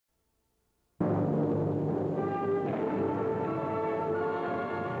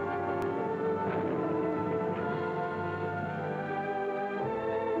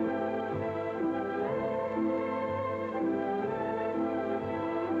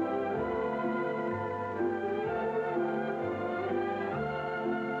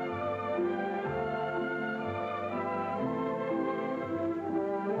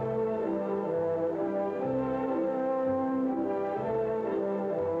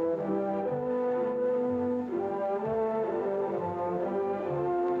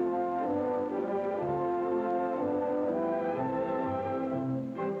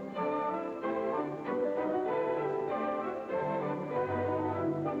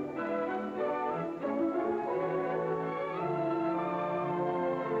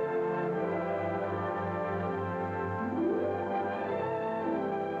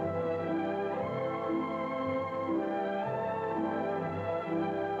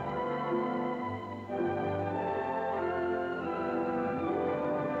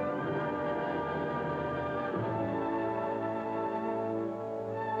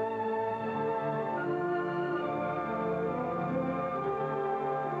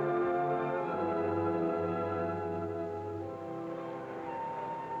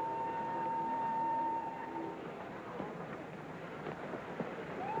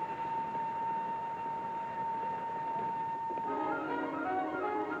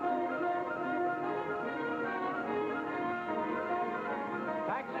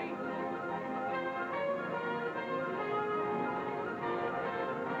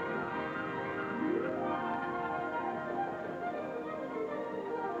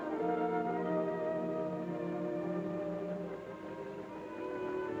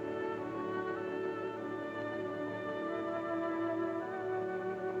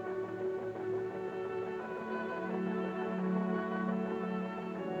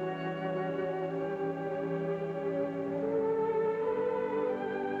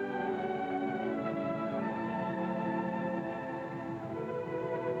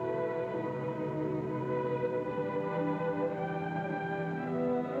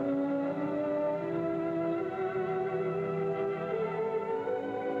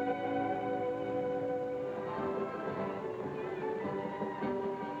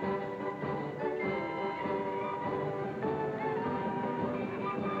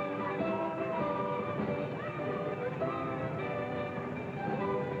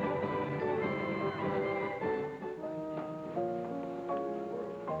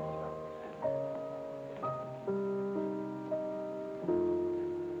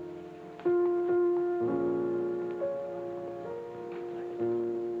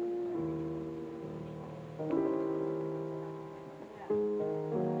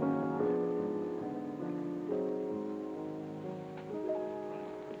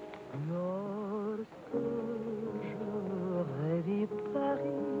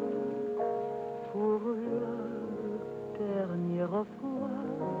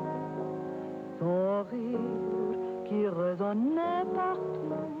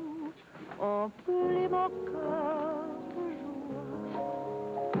partout, emplit mon cœur de joie.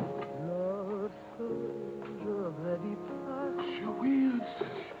 Lorsque je rêve presque. She will.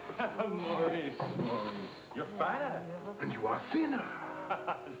 Maurice, you're fatter. And you are thinner.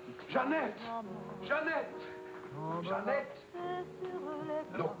 Jeannette! Jeannette! Jeannette!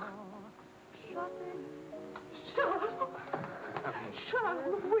 Look.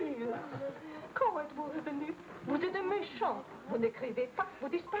 Charles, oui. Comment êtes-vous revenu? Vous êtes un méchant. Vous n'écrivez pas, vous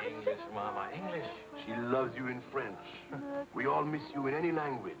disparaissez. English, Mama, English. She loves you in French. We all miss you in any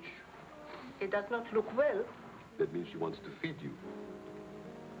language. It does not look well. That means she wants to feed you.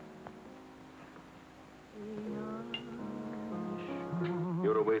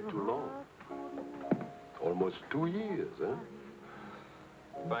 You're away too long. Almost 2 years, huh?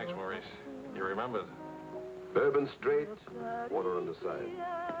 Thanks, Maurice. You remembered. Bourbon straight, water on the side.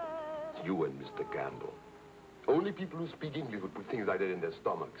 It's you and Mr. Campbell. Only people who speak English would put things like that in their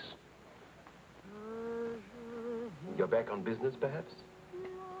stomachs. You're back on business, perhaps?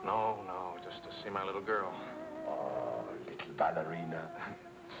 No, just to see my little girl. Oh, little ballerina.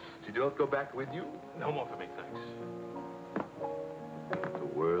 Did you not go back with you? No more for me, thanks. The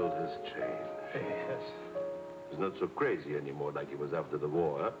world has changed. Yes. It's not so crazy anymore like it was after the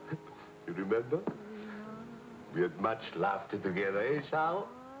war, huh? You remember? We had much laughter together, eh, Charles?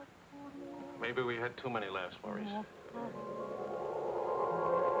 Maybe we had too many laughs, Maurice.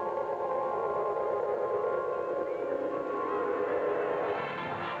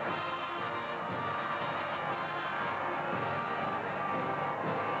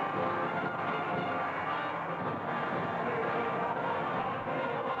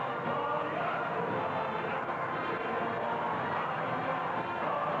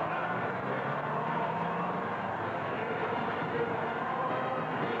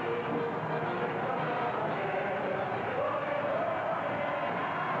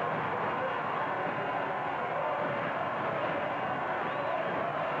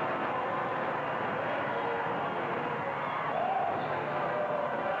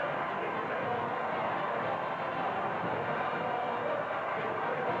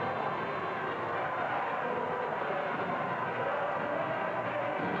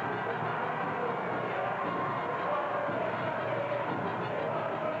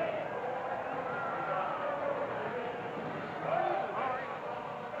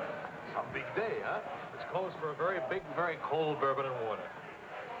 Closed for a very big, very cold bourbon and water.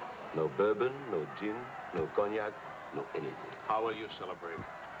 No bourbon, no gin, no cognac, no anything. How will you celebrate?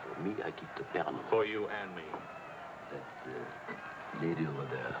 For me, I keep the Pernod. For you and me. That lady over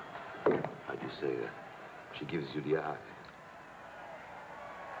there, how do you say, she gives you the eye.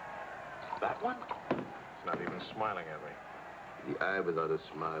 That one? She's not even smiling at me. The eye without a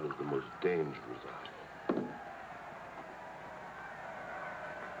smile is the most dangerous eye.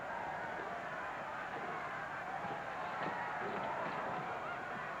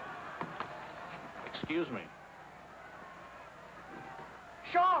 Excuse me.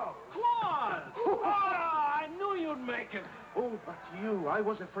 Charles! Claude! Oh, I knew you'd make it. Oh, but you, I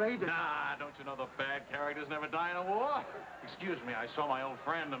was afraid that... Nah, don't you know the bad characters never die in a war? Excuse me, I saw my old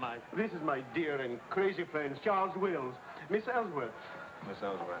friend and I... This is my dear and crazy friend, Charles Wills. Miss Ellsworth. Miss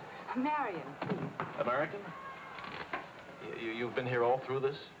Ellsworth. Marion, please. American? You've been here all through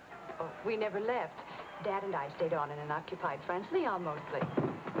this? Oh, we never left. Dad and I stayed on in an occupied French Leon mostly.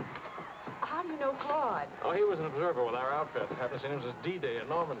 How do you know Claude? Oh, he was an observer with our outfit. Haven't seen him since D-Day in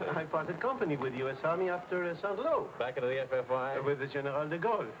Normandy. I parted company with U.S. Army after Saint-Lô. Back into the FFI? With the General de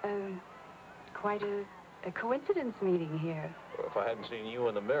Gaulle. Quite a coincidence meeting here. If I hadn't seen you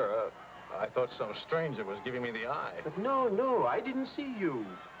in the mirror, I thought some stranger was giving me the eye. But no, I didn't see you.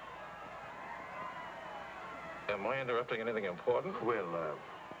 Am I interrupting anything important? Well,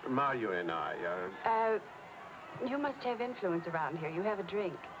 Mario and I You must have influence around here. You have a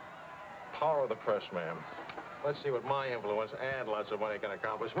drink. Power of the press, ma'am. Let's see what my influence and lots of money can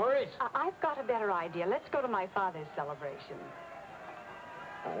accomplish. Maurice! I've got a better idea. Let's go to my father's celebration.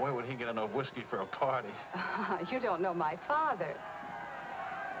 Oh, where would he get enough whiskey for a party? You don't know my father.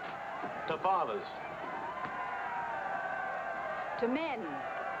 To fathers. To men.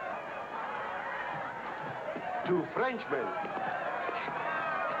 to Frenchmen.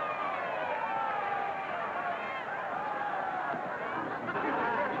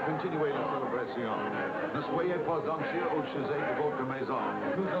 Continuez la célébration. Ne soyez pas anxieux au sujet de votre maison.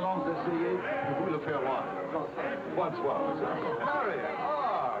 Nous allons essayer de vous le faire voir. Bonsoir. Marion,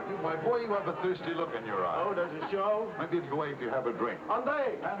 you, my boy, you have a thirsty look in your eye. Oh, does it show? Maybe it's going to have a drink.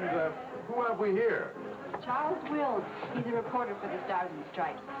 André! And who have we here? Charles Wills. He's a reporter for the Stars and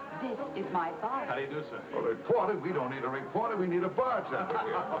Stripes. This is my bar. How do you do, sir? A reporter? We don't need a reporter. We need a bartender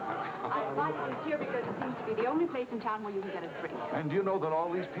here. I invited you here because it seems to be the only place in town where you can get a drink. And do you know that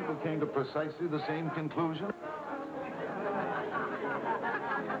all these people came to precisely the same conclusion?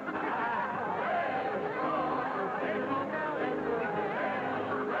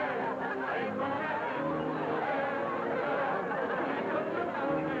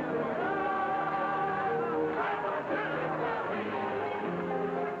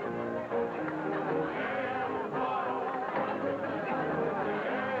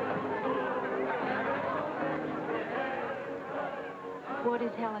 What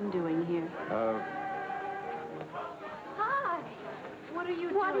is Helen doing here? Hi. What are you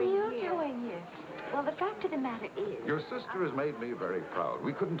What are you here? doing here? Well, the fact of the matter is... Your sister has made me very proud.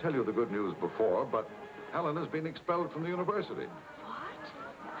 We couldn't tell you the good news before, but Helen has been expelled from the university.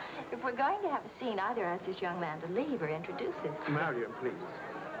 What? If we're going to have a scene, either ask this young man to leave or introduce us. Marion, please.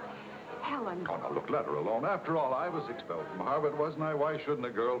 Helen. Oh, now, look, let her alone. After all, I was expelled from Harvard, wasn't I? Why shouldn't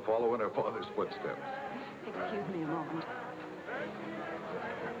a girl follow in her father's footsteps? Excuse me a moment.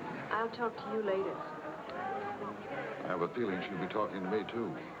 I'll talk to you later. I have a feeling she'll be talking to me,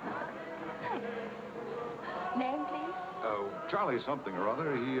 too. Name, please? Oh, Charlie something or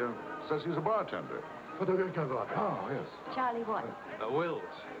other. He says he's a bartender. Oh, yes. Charlie what? Wills.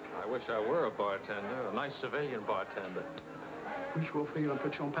 I wish I were a bartender, a nice civilian bartender. Puis-je vous offrir un peu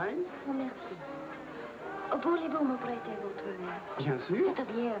de champagne? Oh, merci. Voulez-vous me prêter votre verre? Bien sûr.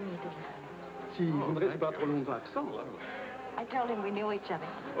 C'est bien, Mr. Si vous ne restez pas trop longtemps absent. I told him we knew each other.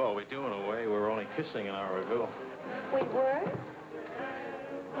 Well, we do in a way. We were only kissing in our review. We were?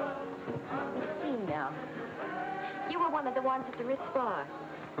 Let's see now. You were one of the ones at the Ritz bar.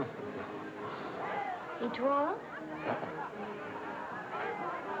 Et toi?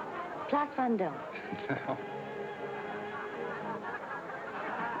 Place Vendôme.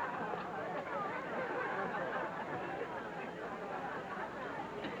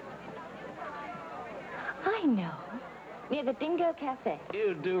 I know. Near the Dhingo Café.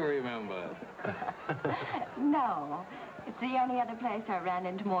 You do remember. No. It's the only other place I ran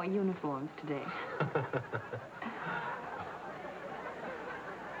into more uniforms today.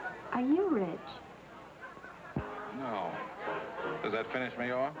 Are you rich? No. Does that finish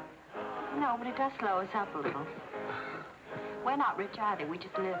me off? No, but it does slow us up a little. We're not rich either. We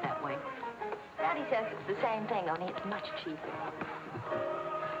just live that way. Daddy says it's the same thing, only it's much cheaper.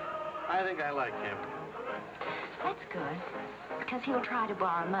 I think I like him. That's good, because he'll try to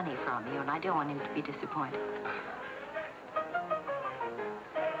borrow money from you, and I don't want him to be disappointed.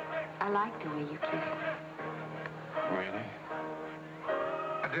 I like the way you kiss him. Really?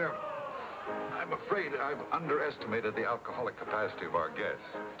 My dear, I'm afraid I've underestimated the alcoholic capacity of our guests.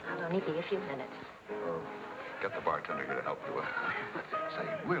 I'll only be a few minutes. Get the bartender here to help you. Say,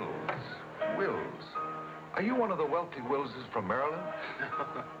 Wills. Are you one of the wealthy Willses from Maryland?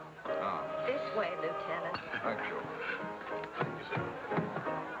 This way, Lieutenant. Thank you. Thank you, sir.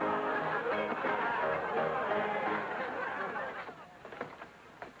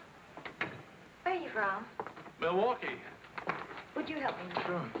 Where are you from? Milwaukee. Would you help me?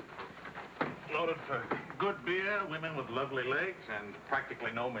 Sure. Noted for good beer, women with lovely legs, and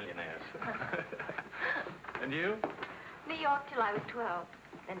practically no millionaires. And you? New York till I was 12.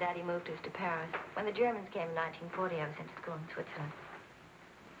 Then Daddy moved us to Paris. When the Germans came in 1940, I was sent to school in Switzerland.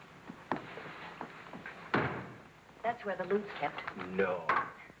 That's where the loot's kept. No.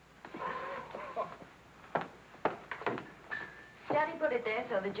 Daddy put it there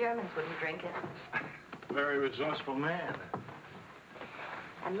so the Germans wouldn't drink it. Very resourceful man.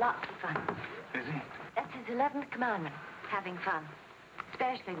 And lots of fun. Is he? That's his 11th commandment, having fun.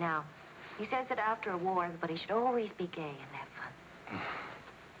 Especially now. He says that after a war, everybody should always be gay and have fun.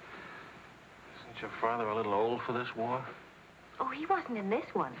 Isn't your father a little old for this war? Oh, he wasn't in this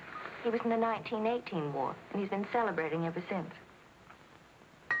one. He was in the 1918 war, and he's been celebrating ever since.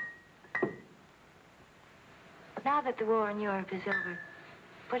 Now that the war in Europe is over,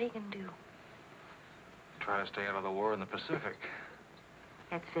 what are you going to do? Try to stay out of the war in the Pacific.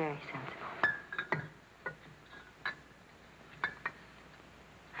 That's very sensible.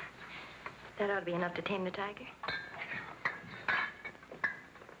 That ought to be enough to tame the tiger.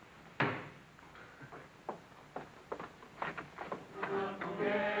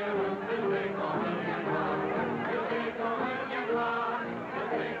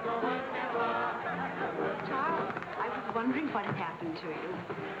 Wondering what had happened to you.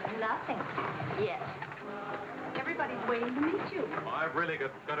 Nothing. Yes. Everybody's waiting to meet you. Well, I've really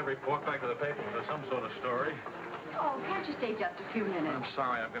got to report back to the paper for some sort of story. Oh, can't you stay just a few minutes? I'm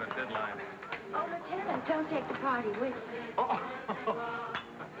sorry, I've got a deadline. Oh, Lieutenant, don't take the party with you. Oh!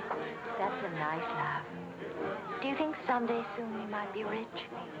 That's a nice laugh. Do you think someday soon we might be rich?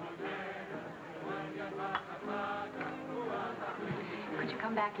 Could you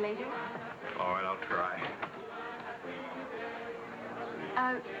come back later? All right, I'll try.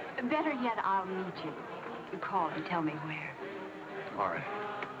 Better yet, I'll meet you. You call and tell me where. All right.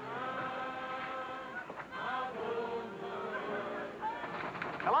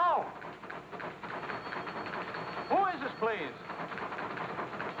 Hello? Who is this, please?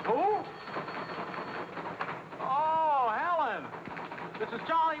 Who? Oh, Helen. This is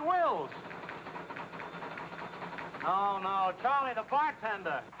Charlie Wills. No, Charlie, the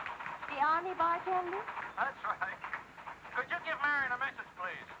bartender. The Army bartender? That's right. Could you give Marion a message,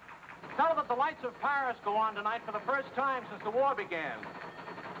 please? Tell her that the lights of Paris go on tonight for the first time since the war began.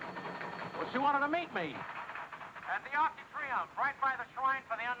 Well, she wanted to meet me. At the Arc de Triomphe, right by the shrine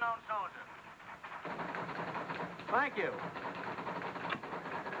for the unknown soldier. Thank you.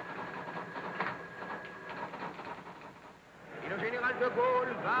 Et le général de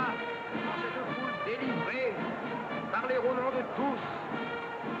Gaulle va, dans cette foule délivrée, parler au nom de tous,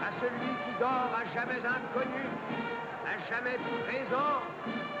 à celui qui dort à jamais inconnu, à jamais présent,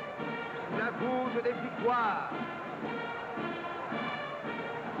 sous la voûte des victoires.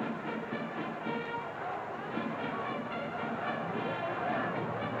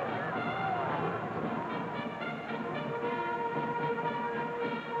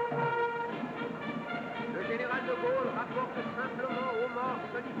 Le général de Gaulle rapporte simplement aux morts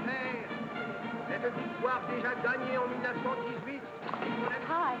solitaires cette victoire déjà gagnée en 1918.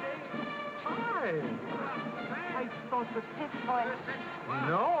 Hi. Hi. I thought it was his voice.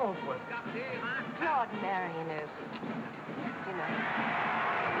 No, but... Claude Marion Ellswirth. You know.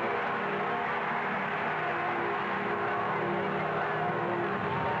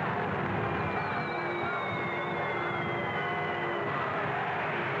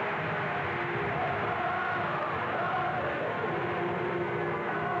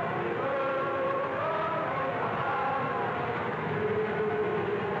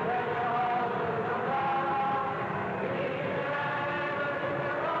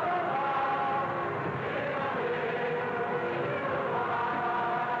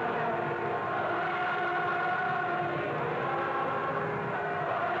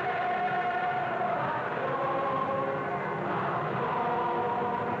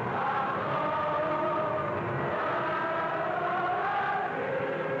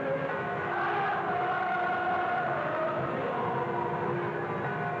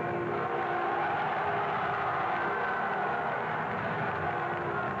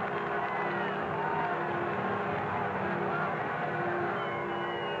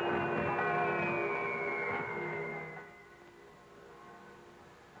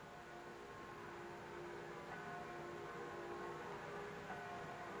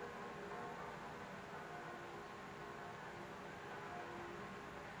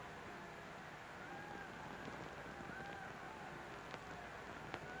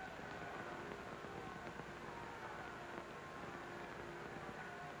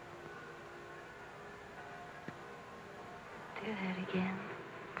 Do that again.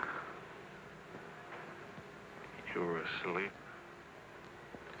 You were asleep.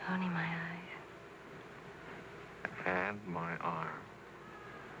 Only my eyes. And my arm.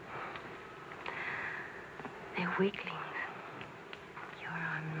 They're weaklings. Your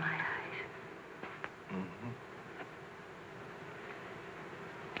arm and my eyes. Mm-hmm.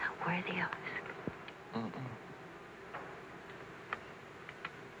 Not worthy of us. Mm-mm.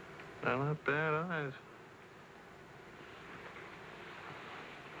 They're not bad eyes.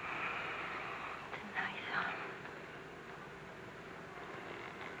 It's a nice arm.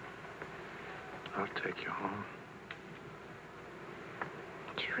 I'll take you home.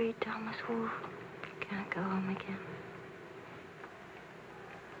 Did you read Thomas Wolfe? Can't go home again.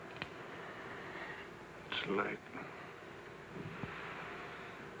 It's late.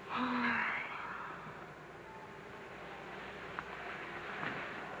 All right.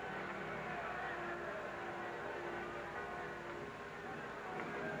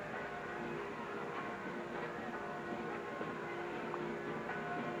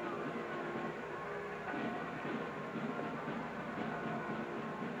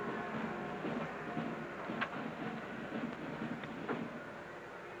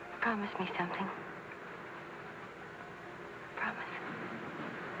 Promise me something. Promise.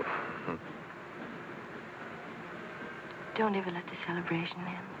 Don't ever let the celebration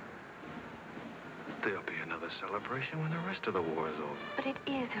end. There'll be another celebration when the rest of the war is over. But it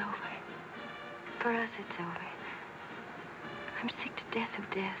is over. For us, it's over. I'm sick to death of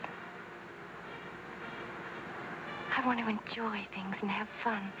death. I want to enjoy things and have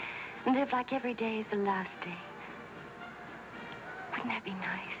fun and live like every day is the last day. Wouldn't that be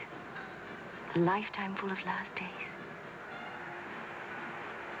nice? A lifetime full of last days.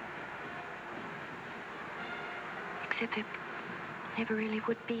 Except there never really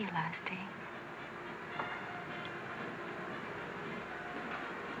would be a last day.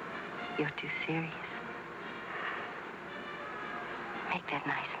 You're too serious. Make that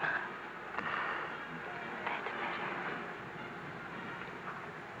nice smile. That's better.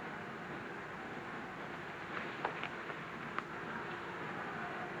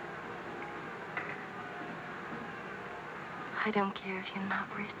 I don't care if you're not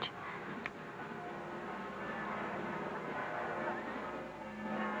rich.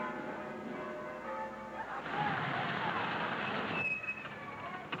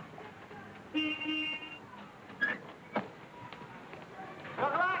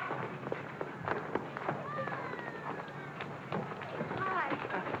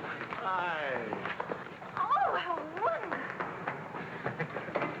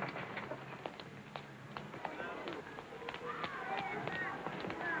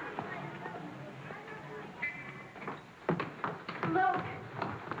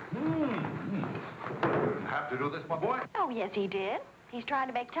 To do this, my boy? Oh, yes, he did. He's trying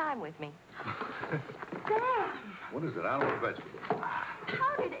to make time with me. Sam! What is it, animal or vegetable?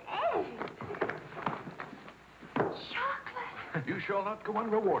 How did Eddie? Chocolate. You shall not go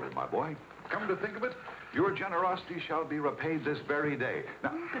unrewarded, my boy. Come to think of it, your generosity shall be repaid this very day.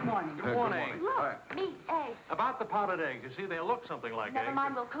 Now, Good morning. Good morning. Look, meat, eggs. About the powdered eggs, you see, they look something like Never eggs.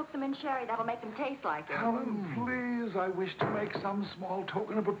 mind, we'll cook them in sherry. That'll make them taste like eggs. Helen, please, I wish to make some small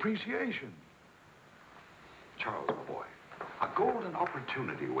token of appreciation. Charles, my boy, a golden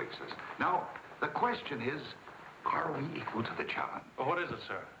opportunity awaits us. Now, the question is, are we equal to the challenge? Well, what is it,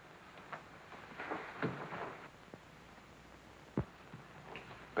 sir?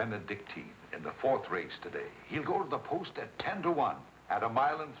 Benedictine in the 4th race today. He'll go to the post at 10 to 1. At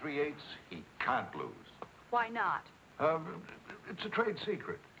 1 3/8, he can't lose. Why not? It's a trade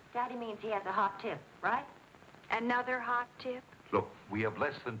secret. Daddy means he has a hot tip, right? Another hot tip? Look, we have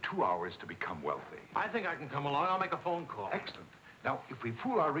less than 2 hours to become wealthy. I think I can come along. I'll make a phone call. Excellent. Now, if we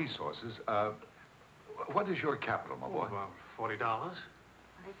pool our resources, what is your capital, my boy? About $40.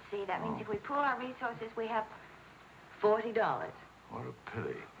 Let's see. That means if we pool our resources, we have $40. What a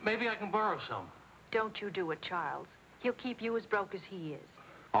pity. Maybe I can borrow some. Don't you do it, Charles. He'll keep you as broke as he is.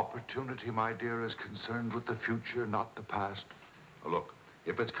 Opportunity, my dear, is concerned with the future, not the past. Look,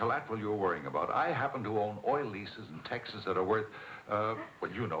 if it's collateral you're worrying about, I happen to own oil leases in Texas that are worth, well,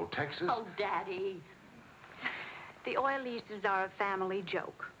 you know, Texas. Oh, Daddy. The oil leases are a family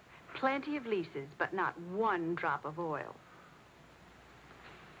joke. Plenty of leases, but not one drop of oil.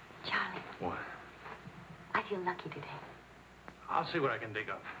 Charlie. What? I feel lucky today. I'll see what I can dig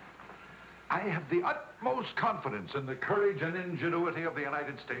up. I have the utmost confidence in the courage and ingenuity of the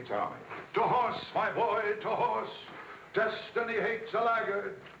United States Army. To horse, my boy, to horse. Destiny hates a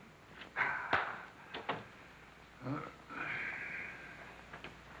laggard.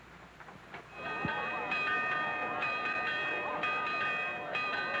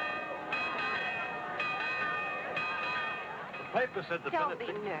 The paper said the Don't be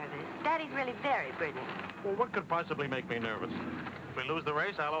nervous. Daddy's really very brilliant. Well, what could possibly make me nervous? If we lose the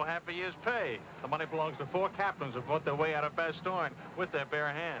race, I'll owe half a year's pay. The money belongs to 4 captains who fought their way out of Bastogne with their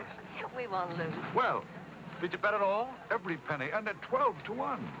bare hands. We won't lose. Well, Did you bet it all? every penny, and at 12 to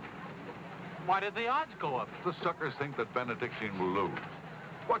 1. Why did the odds go up? The suckers think that Benedictine will lose.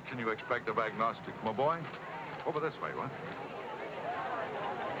 What can you expect of agnostics, my boy? Over this way, what?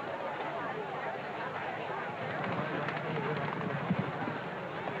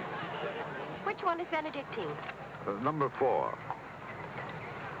 Which one is Benedictine? Number 4.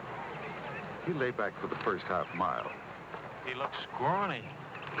 He lay back for the first half mile. He looks scrawny.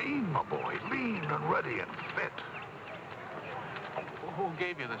 Lean, my boy, lean and ready and fit. Who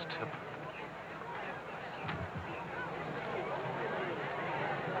gave you this tip?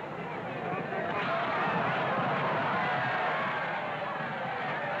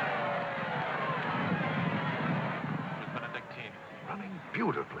 Miss Benedictine. Running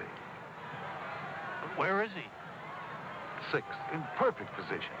beautifully. Where is he? 6, in perfect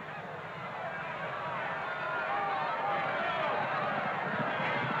position.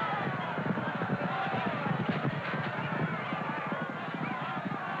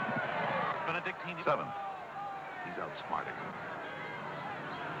 Benedictine. 7. He's outsmarting him.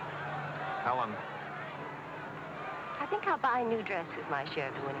 Helen. I think I'll buy a new dress with my share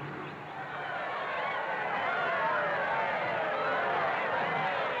of the winnings.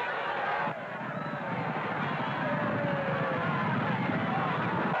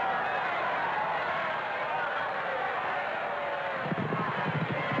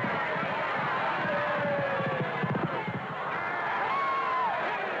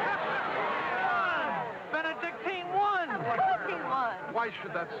 Why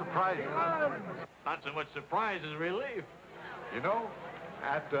should that surprise you? Not so much surprise as relief. You know,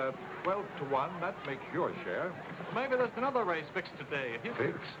 at 12 to 1, that makes your share. Maybe there's another race fixed today. If you...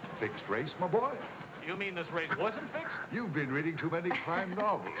 Fixed? Fixed race, my boy? You mean this race wasn't fixed? You've been reading too many crime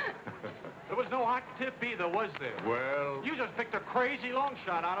novels. There was no hot tip either, was there? Well... You just picked a crazy long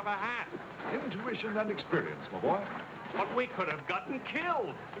shot out of a hat. Intuition and experience, my boy. But we could have gotten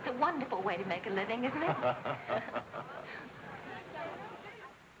killed. It's a wonderful way to make a living, isn't it?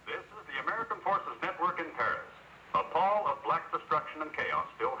 This is the American Forces Network in Paris. A pall of black destruction and chaos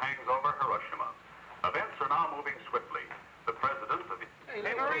still hangs over Hiroshima. Events are now moving swiftly. The president of the...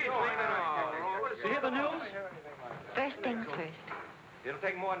 Hey, Marie, you hear the news? First things first. It'll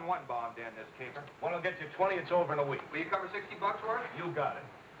take more than one bomb down this caper. One will get you 20, it's over in a week. Will you cover $60 for it? You got it.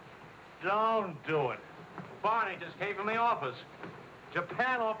 Don't do it. Barney just came from the office.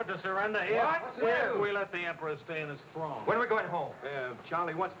 Japan offered to surrender here. What? If we let the Emperor stay in his throne. When are we going home?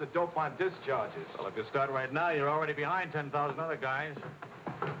 Charlie wants the dope on discharges. Well, if you start right now, you're already behind 10,000 other guys.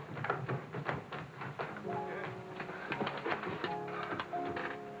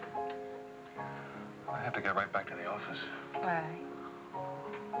 I have to get right back to the office. Why?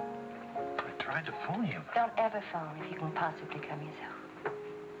 I tried to phone you. Don't ever phone if you can possibly come yourself.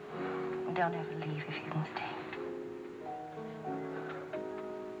 And don't ever leave if you can stay.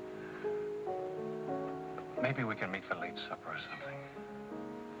 Maybe we can meet for late supper or something.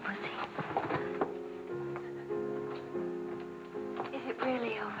 Pussy. Is it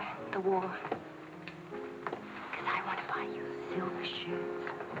really over, the war? Because I want to buy you silk shirts,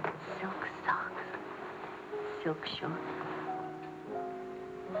 silk socks, silk shorts.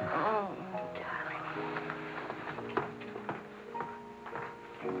 Oh, darling.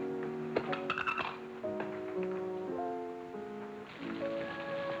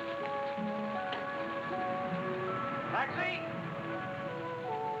 Taxi!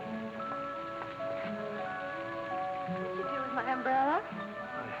 What'd you do with my umbrella? I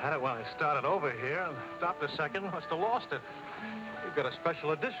had it when I started over here and stopped a second. Must have lost it. You've got a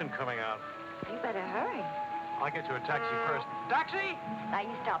special edition coming out. You better hurry. I'll get you a taxi first. Taxi! Now,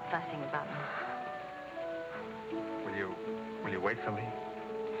 you stop fussing about me. Will you wait for me?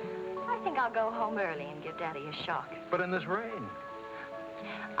 I think I'll go home early and give Daddy a shock. But in this rain.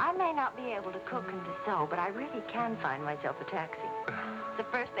 I may not be able to cook and to sew, but I really can find myself a taxi. It's the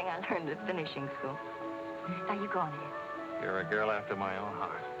first thing I learned at finishing school. Now, you go on ahead. You're a girl after my own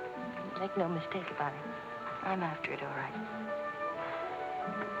heart. Make no mistake about it. I'm after it, all right.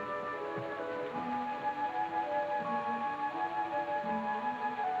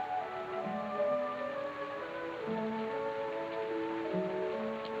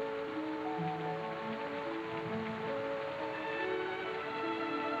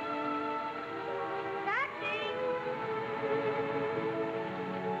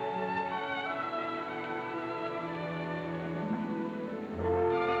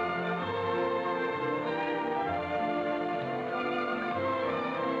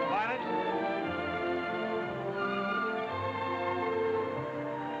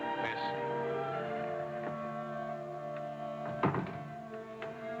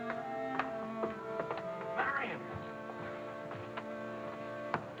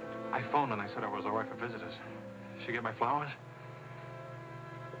 I phoned and I said I was all right for visitors. She get my flowers?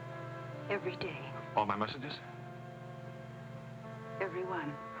 Every day. All my messages? Every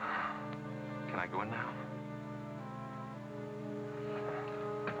one. Can I go in now?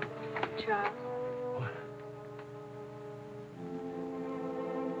 Charles? What?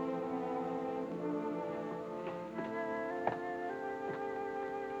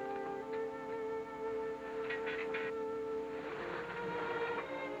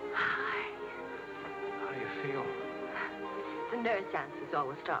 How do you feel? The nurse answers all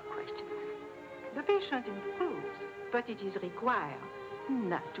the stock questions. The patient improves, but it is required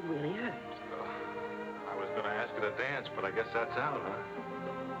not to really hurt. I was going to ask her to dance, but I guess that's out,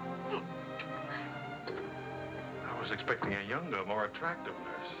 huh? I was expecting a younger, more attractive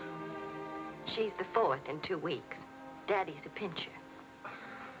nurse. She's the fourth in 2 weeks. Daddy's a pincher.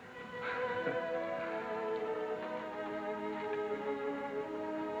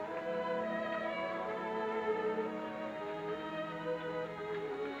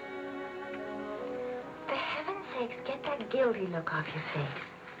 For heaven's sakes, get that guilty look off your face.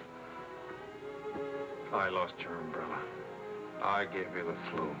 I lost your umbrella. I gave you the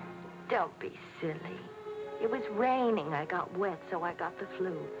flu. Don't be silly. It was raining. I got wet, so I got the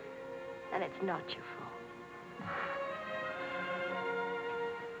flu. And it's not your fault.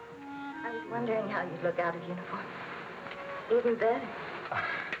 I was wondering how you'd look out of uniform. Even better.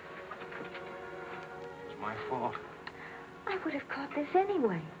 It's my fault. I would have caught this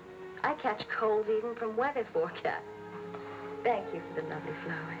anyway. I catch colds even from weather forecast. Thank you for the lovely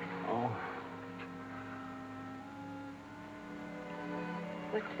flowers. Oh.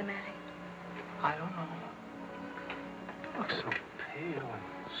 What's the matter? I don't know. You look so pale and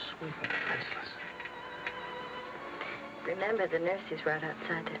sweet and faceless. Remember, the nurse is right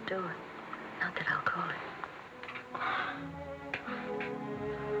outside that door. Not that I'll call her.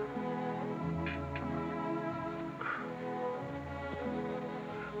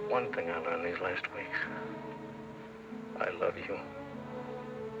 One thing I learned these last weeks. I love you.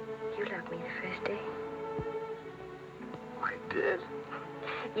 You loved me the first day. I did.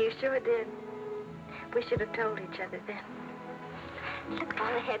 You sure did. We should have told each other then. Look at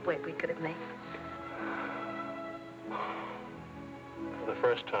all the headway we could have made. For the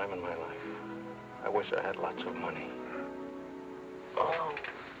first time in my life, I wish I had lots of money. Oh,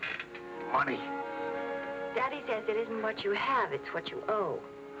 money. Daddy says it isn't what you have, it's what you owe.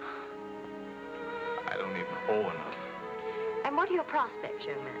 I don't even owe enough. And what are your prospects,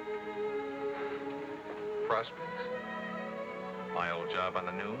 young man? Prospects? My old job on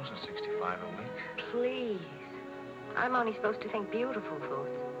the news at 65 a week. Please. I'm only supposed to think beautiful thoughts.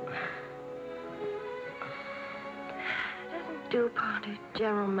 Doesn't DuPont or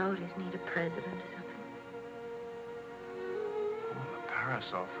General Motors need a president or something? Oh, the Paris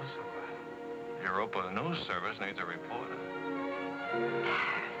office of the Europa News Service needs a reporter.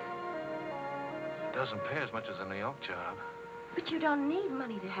 It doesn't pay as much as a New York job. But you don't need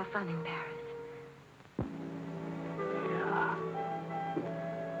money to have fun in Paris.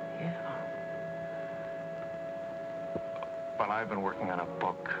 Well, I've been working on a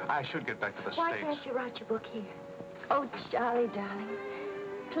book. I should get back to the Why States. can't you write your book here? Oh, Charlie, darling.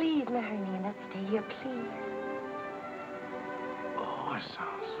 Please marry me and let's stay here, please. Oh, it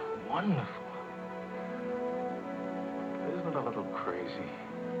sounds wonderful. Isn't it a little crazy?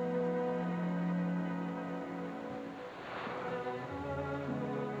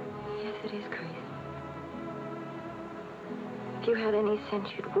 Yes, it is crazy. If you had any sense,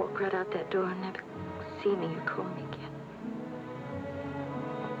 you'd walk right out that door and never see me or call me again.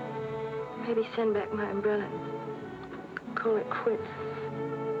 Maybe send back my umbrella and call it quits.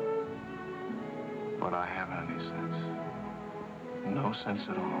 But I haven't any sense. No sense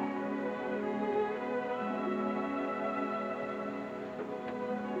at all.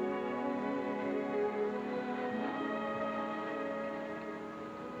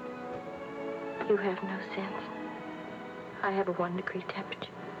 You have no sense. I have a 1-degree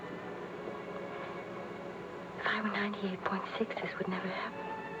temperature. If I were 98.6, this would never happen.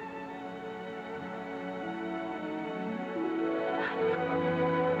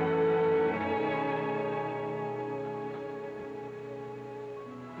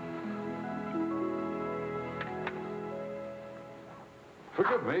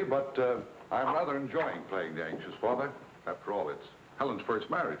 Forgive me, but I'm rather enjoying playing the anxious father. After all, it's Helen's first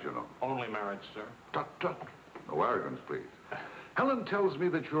marriage, you know. Only marriage, sir. Tut, tut. No arrogance, please. Helen tells me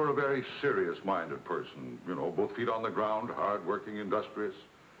that you're a very serious-minded person. You know, both feet on the ground, hard-working, industrious.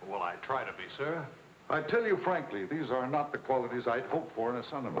 Well, I try to be, sir. I tell you frankly, these are not the qualities I'd hope for in a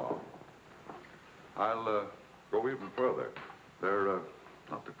son-in-law. I'll go even further. They're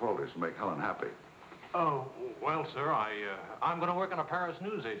not the qualities that make Helen happy. Oh, well, sir, I'm going to work in a Paris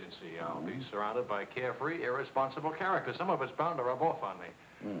news agency. I'll be surrounded by carefree, irresponsible characters. Some of it's bound to rub off on me.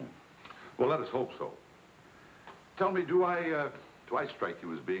 Well, let us hope so. Tell me, do I strike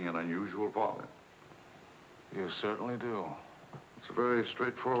you as being an unusual father? You certainly do. It's a very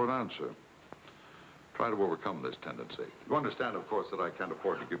straightforward answer. Try to overcome this tendency. You understand, of course, that I can't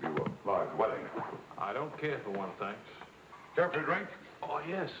afford to give you a large wedding. I don't care for one, thanks. Care for a drink? Oh,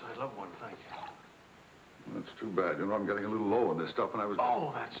 yes, I'd love one, thank you. That's too bad. You know, I'm getting a little low on this stuff, and I was...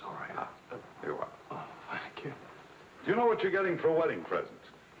 Oh, that's all right. Here you are. Oh, thank you. Do you know what you're getting for a wedding present?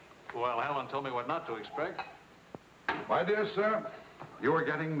 Well, Helen told me what not to expect. My dear sir, you are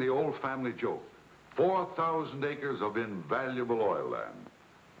getting the old family joke. 4,000 acres of invaluable oil land.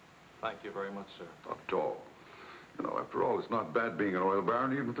 Thank you very much, sir. Not at all. You know, after all, it's not bad being an oil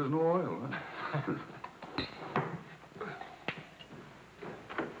baron, even if there's no oil. Huh?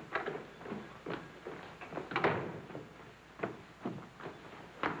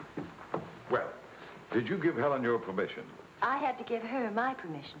 Well, did you give Helen your permission? I had to give her my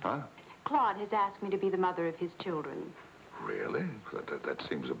permission. Huh? Claude has asked me to be the mother of his children. Really? That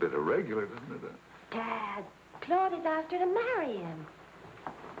seems a bit irregular, doesn't it? Dad, Claude has asked her to marry him.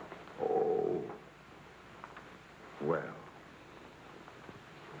 Oh. Well.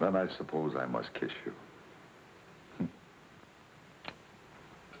 Then I suppose I must kiss you.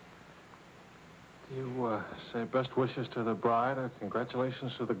 You say best wishes to the bride or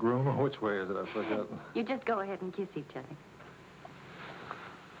congratulations to the groom? Or which way is it? I've forgotten. You just go ahead and kiss each other.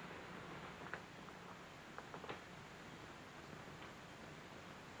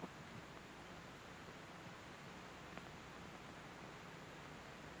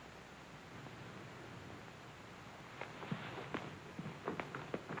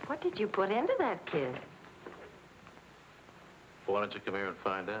 What did you put into that kiss? Why don't you come here and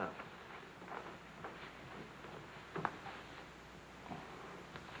find out?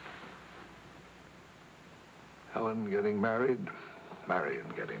 Helen getting married, Marion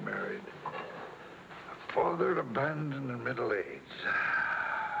getting married. A father abandoned in middle age.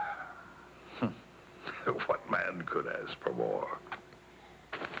 What man could ask for more?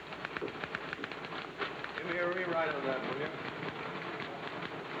 Give me a rewrite of that, will you?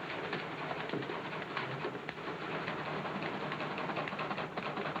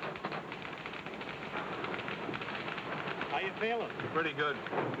 How you feeling? Pretty good.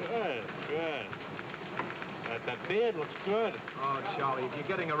 Good, good. That beard looks good. Oh, Charlie, if you're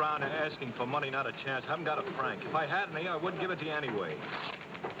getting around to asking for money, not a chance. I haven't got a franc. If I had any, I wouldn't give it to you anyway.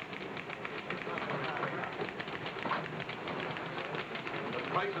 The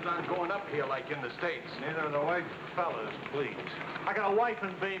prices aren't going up here like in the States. Neither are the wages. Fellas, please. I got a wife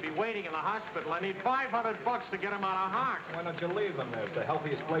and baby waiting in the hospital. I need $500 to get them out of hock. Why don't you leave them there? It's the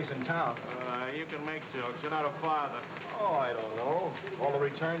healthiest place in town. You can make jokes. You're not a father. Oh, I don't know. All the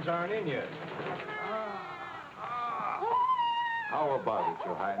returns aren't in yet. How about it,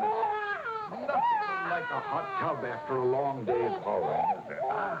 Your Highness? Nothing like a hot tub after a long day's hauling, is there?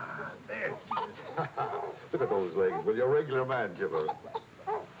 Ah, there. Look at those legs. Will you, regular man, Gibber?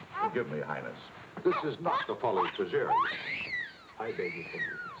 Forgive me, Highness. This is not the Folly Treasury. I beg your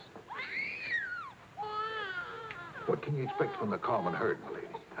forgiveness. What can you expect from the common herd, my lady?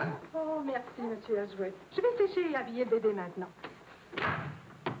 Huh? Oh, merci, Monsieur Ellswirth. Je vais sécher et habiller le bébé maintenant.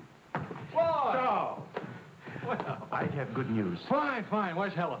 Whoa! No. Well, I have good news. Fine, fine.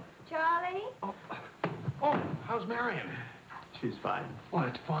 Where's Helen? Charlie? Oh, how's Marion? She's fine. Oh,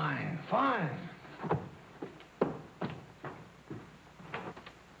 it's fine, fine.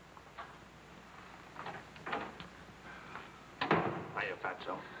 Hiya,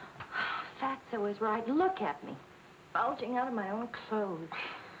 Fatso. Fatso is right. Look at me. Bulging out of my own clothes.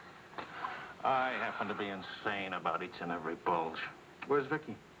 I happen to be insane about each and every bulge. Where's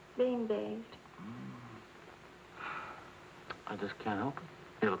Vicky? Being bathed. I just can't help it.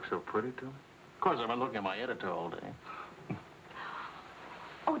 You look so pretty, too. Of course, I've been looking at my editor all day.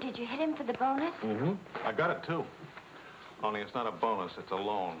 Oh, did you hit him for the bonus? Mm-hmm. I got it, too. Only it's not a bonus, it's a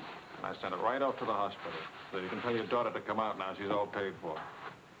loan. And I sent it right off to the hospital. So you can tell your daughter to come out now. She's all paid for.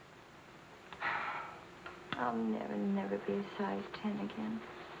 I'll never be a size 10 again.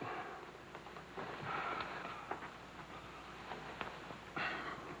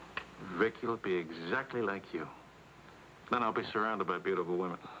 Vicky will be exactly like you. Then I'll be surrounded by beautiful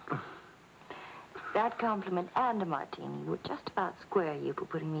women. That compliment and a martini would just about square you for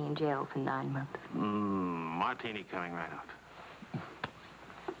putting me in jail for 9 months. Martini coming right out.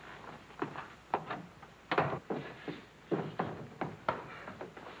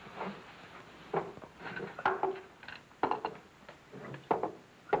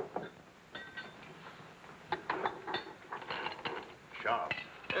 Sharp.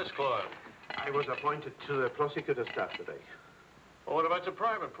 Yes, Claude. I was appointed to the prosecutor's staff today. Well, what about your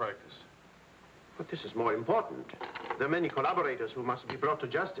private practice? But this is more important. There are many collaborators who must be brought to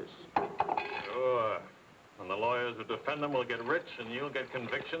justice. Sure. And the lawyers who defend them will get rich, and you'll get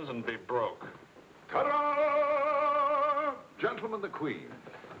convictions and be broke. Ta-da! Gentlemen, the Queen.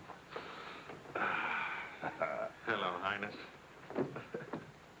 Hello, Highness.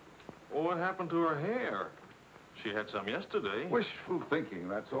 Well, what happened to her hair? She had some yesterday. Wishful thinking,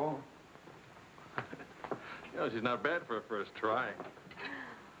 that's all. You know, she's not bad for a first try.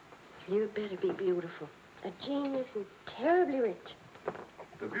 You'd better be beautiful. A genius and terribly rich.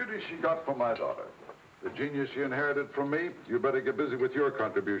 The beauty she got from my daughter. The genius she inherited from me. You better get busy with your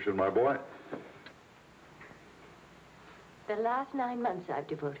contribution, my boy. The last 9 months I've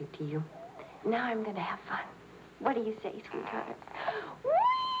devoted to you. Now I'm going to have fun. What do you say, sweetheart?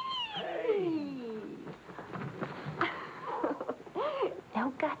 Whee!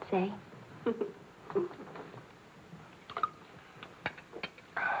 No guts, eh?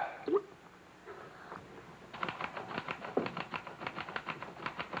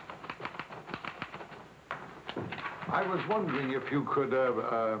 I was wondering if you could,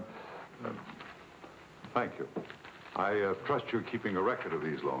 thank you. I trust you're keeping a record of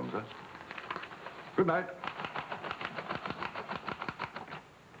these loans, huh? Good night.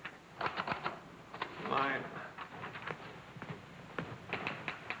 Night.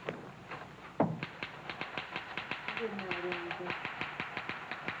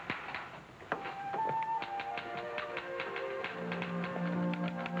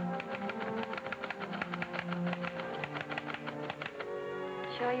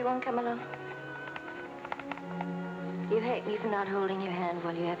 sure you won't come along? You hate me for not holding your hand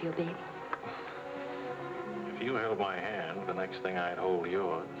while you have your baby. If you held my hand, the next thing I'd hold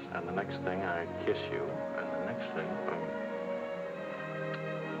yours, and the next thing I'd kiss you, and the next thing...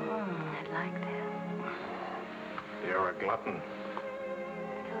 I'd like that. You're a glutton.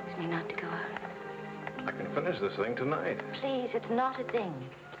 Coax me not to go out. I can finish this thing tonight. Please, it's not a thing.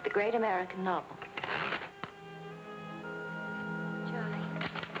 It's the great American novel. Charlie,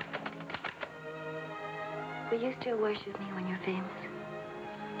 will you still worship me when you're famous?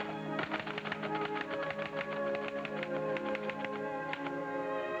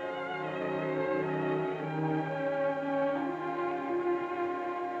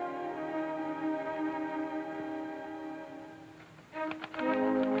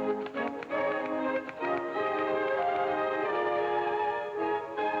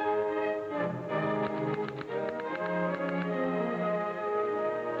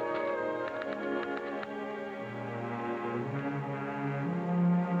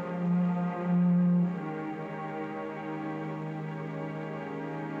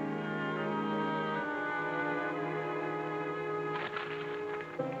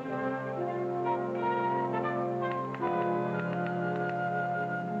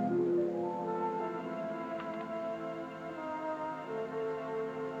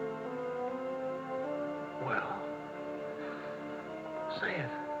 Say it.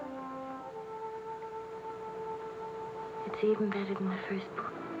 It's even better than the first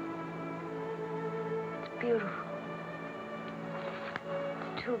book. It's beautiful.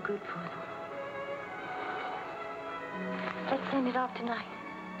 It's too good for them. Let's send it off tonight.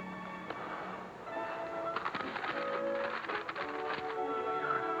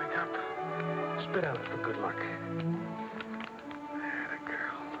 Wake up. Spit out for good luck. That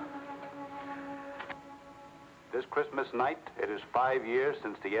girl. This Christmas night, it is 5 years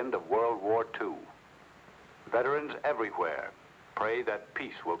since the end of World War II. Veterans everywhere pray that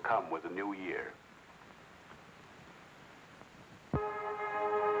peace will come with the new year.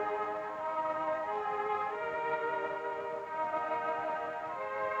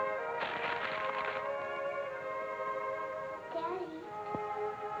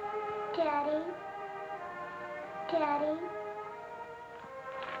 Daddy. Daddy.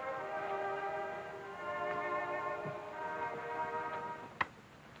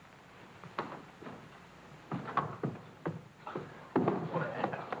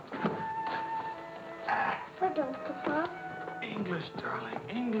 Pardon, Papa. English, darling,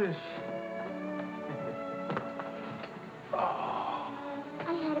 English. Oh.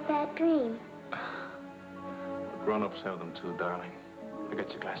 I had a bad dream. Grown-ups have them too, darling. I got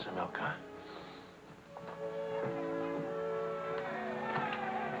you a glass of milk, huh?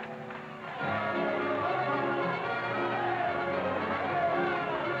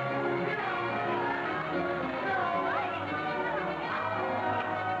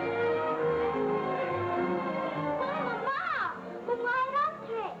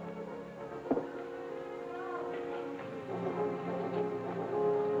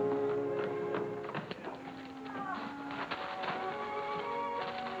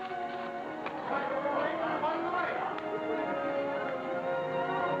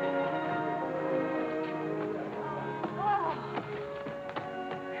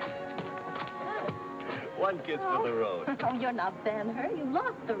 One kiss for the road. Oh, you're not Ben-Hur. You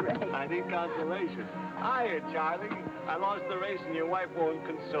lost the race. I need consolation. Hiya, Charlie. I lost the race and your wife won't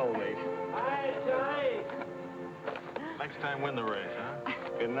console me. Hi, Charlie. Next time, win the race, huh?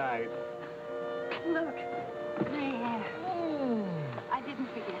 Good night. Look, there. I didn't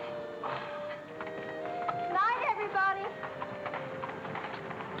forget. Night, everybody.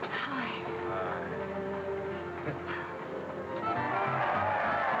 Hi.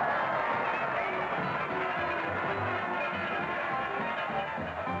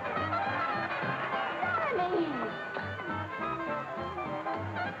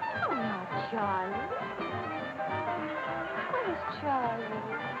 Charlie? Where's Charlie?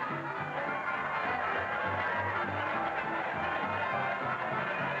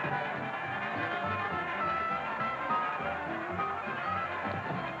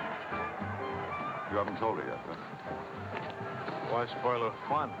 You haven't told her yet, huh? Why spoil her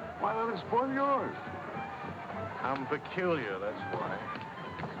fun? Why let it spoil yours? I'm peculiar, that's why.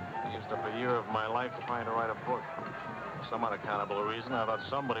 I used up a year of my life trying to write a book. For some unaccountable reason, I thought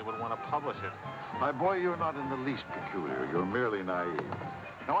somebody would want to publish it. My boy, you're not in the least peculiar. You're merely naive.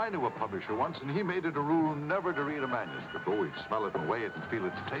 Now, I knew a publisher once, and he made it a rule never to read a manuscript. Oh, he'd smell it and weigh it and feel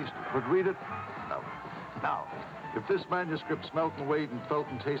its taste. But read it? No. Now, if this manuscript smelt and weighed and felt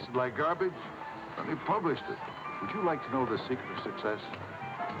and tasted like garbage, then he published it. Would you like to know the secret of success?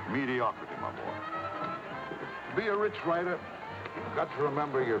 Mediocrity, my boy. To be a rich writer, you've got to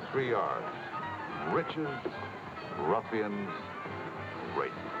remember your 3 R's. Riches, ruffians,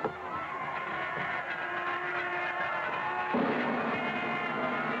 race.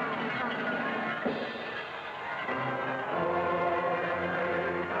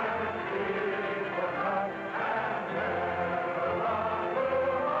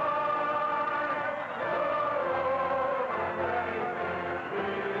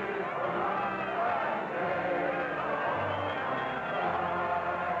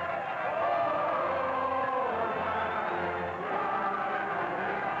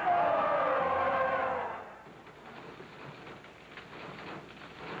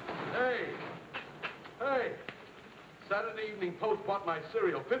 Saturday Evening Post bought my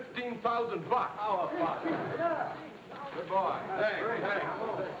cereal. 15,000 bucks. How about it? Yeah. Good boy. Hey.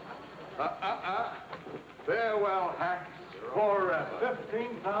 Farewell, hacks. Forever.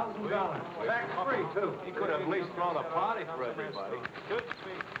 $15,000. Tax-free, too. He could have at least thrown a party for everybody. Good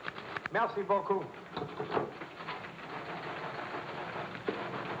speech. Merci beaucoup.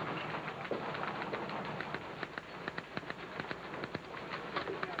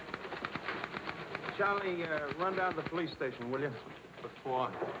 Charlie, run down to the police station, will you? What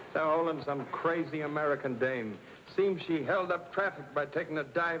for? They're holding some crazy American dame. Seems she held up traffic by taking a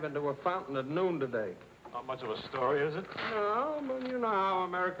dive into a fountain at noon today. Not much of a story, is it? No, but you know how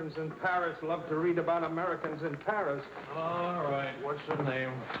Americans in Paris love to read about Americans in Paris. All right. What's your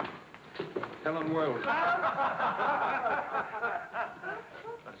name? Helen Wells.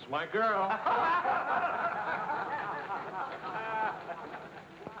 That's my girl.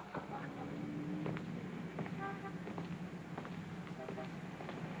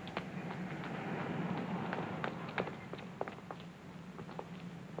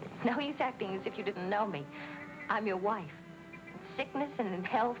 No use acting as if you didn't know me. I'm your wife. In sickness and in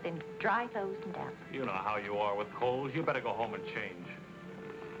health, in dry clothes and damp. You know how you are with colds. You better go home and change.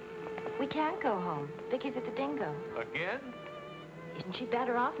 We can't go home. Vicky's at the Dhingo. Again? Isn't she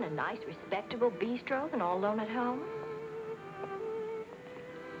better off in a nice, respectable bistro than all alone at home?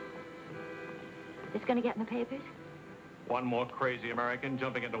 This gonna get in the papers? One more crazy American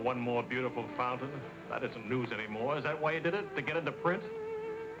jumping into one more beautiful fountain. That isn't news anymore. Is that why you did it? To get into print?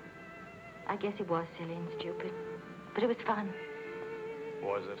 I guess it was silly and stupid. But it was fun.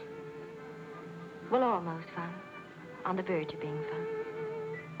 Was it? Well, almost fun. On the verge of being fun.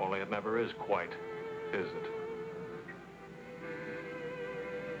 Only it never is quite, is it?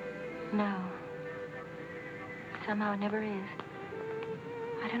 No. Somehow it never is.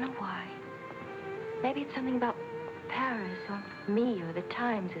 I don't know why. Maybe it's something about Paris or me or the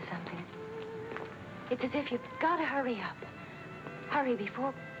Times or something. It's as if you've got to hurry up. Hurry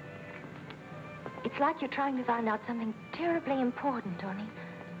before... It's like you're trying to find out something terribly important, Tony.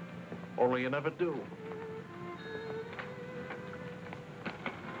 Only you never do.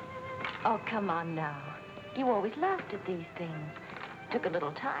 Oh, come on now. You always laughed at these things. Took a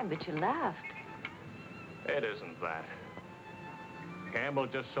little time, but you laughed. It isn't that. Campbell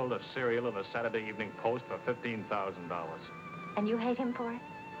just sold a cereal in the Saturday Evening Post for $15,000. And you hate him for it?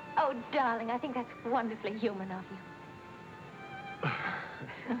 Oh, darling, I think that's wonderfully human of you.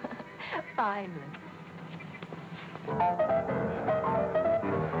 Finally.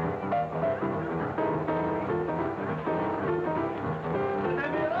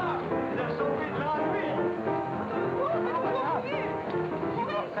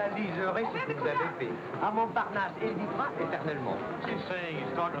 Immortaliserai ce que vous avez fait. À Montparnasse, il vivra éternellement. She's saying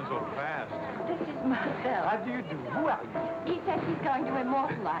he's talking so fast. This is Marcel. How do you do? Who are you? He says he's going to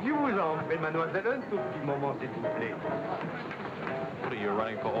immortalize. Je vous en prie, mademoiselle, un tout petit moment, s'il vous plaît. What are you,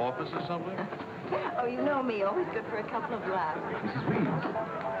 running for office or something? Oh, you know me, always good for a couple of laughs. Mrs. Reed.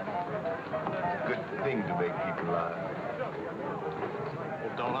 Good thing to make people laugh.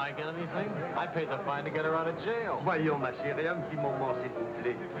 Well, don't I get anything? I paid the fine to get her out of jail. Voyons, ma chérie, un petit moment, s'il vous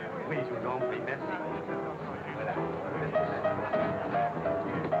plaît. Oui, je vous en prie, merci.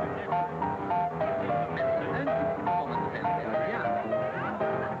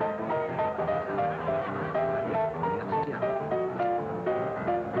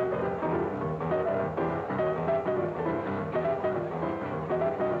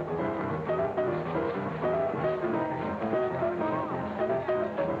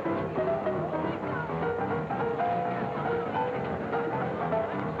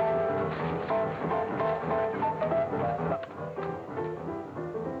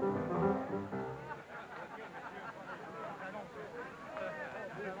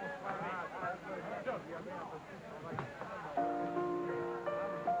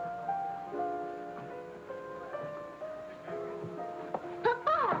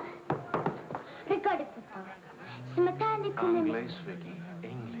 face, Vicky.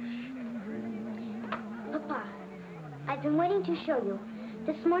 English. Papa, I've been waiting to show you.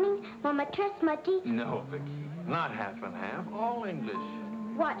 This morning, Mama trusts Muddy. No, Vicky. Not half and half. All English.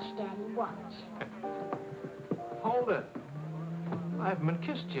 Watch, Daddy, watch. Hold it. I haven't been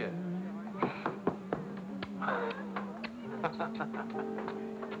kissed yet.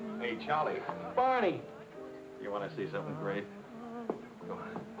 Hey, Charlie. Barney. You want to see something great? Go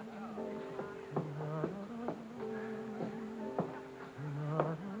on.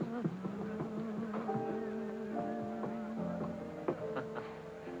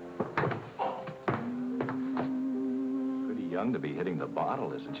 Pretty young to be hitting the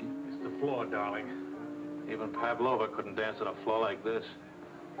bottle, isn't she? It's the floor, darling. Even Pavlova couldn't dance on a floor like this.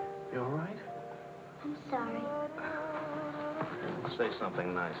 You all right? I'm sorry. Say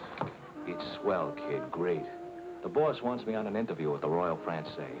something nice. It's swell, kid. Great. The boss wants me on an interview with the Royal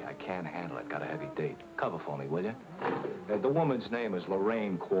Francais. I can't handle it. Got a heavy date. Cover for me, will you? The woman's name is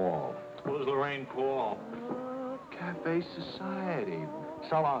Lorraine Quall. Who's Lorraine Quall? Cafe Society.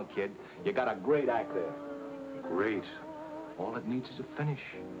 So long, kid. You got a great act there. Great. All it needs is a finish.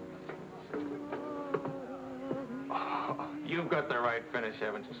 Oh, you've got the right finish,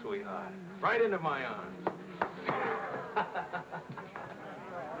 haven't you, sweetheart? Right into my arms.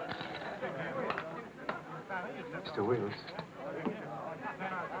 Mr. Wills.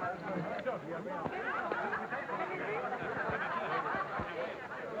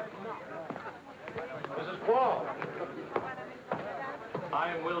 Mrs. Quall.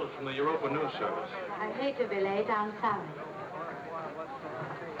 I'm Wills from the Europa News Service. I hate to be late. I'm sorry.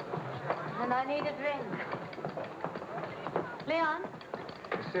 And I need a drink. Leon?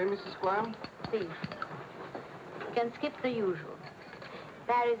 Say, Mrs. Quall? Please. You can skip the usual.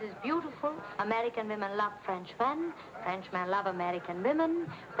 Paris is beautiful. American women love Frenchmen. Frenchmen love American women.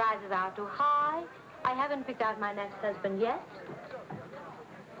 Prices are too high. I haven't picked out my next husband yet.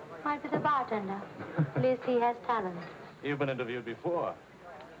 Might be the bartender. At least he has talent. You've been interviewed before.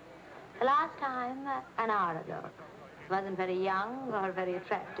 The last time, an hour ago. He wasn't very young or very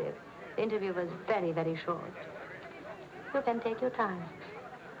attractive. The interview was very, very short. You can take your time.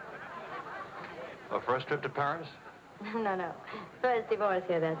 The first trip to Paris? No. First divorce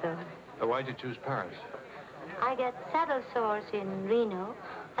here, that's all. Why'd you choose Paris? I get saddle sores in Reno,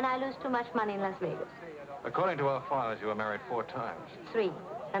 and I lose too much money in Las Vegas. According to our files, you were married 4 times. 3.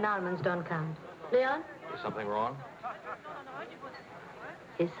 Annulments don't count. Leon? Is something wrong?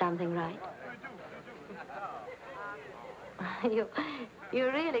 Is something right? You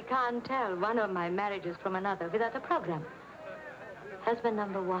really can't tell one of my marriages from another without a program. Husband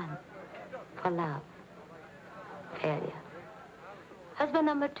number 1, for love. Failure. Husband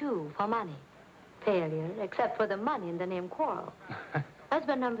number 2, for money. Failure, except for the money in the name Quarrel.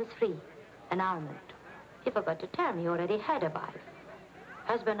 Husband number 3, annulment. He forgot to tell me he already had a wife.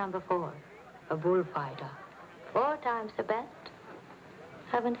 Husband number 4, a bullfighter. 4 times the best.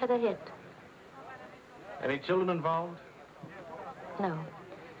 Haven't had a hit. Any children involved? No.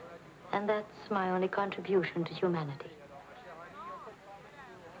 And that's my only contribution to humanity.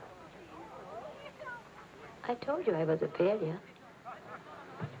 I told you I was a failure.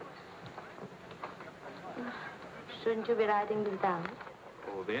 Shouldn't you be writing this down?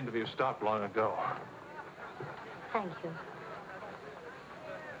 Oh, the interview stopped long ago. Thank you.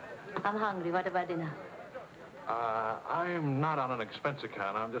 I'm hungry. What about dinner? I'm not on an expense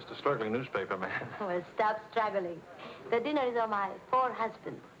account. I'm just a struggling newspaper man. Well, stop struggling. The dinner is on my 4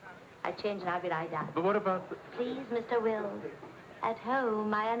 husbands. I change and I'll be right down. But what about the... Please, Mr. Wills. At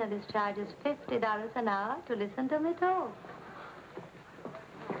home, my analyst charges $50 an hour to listen to me talk.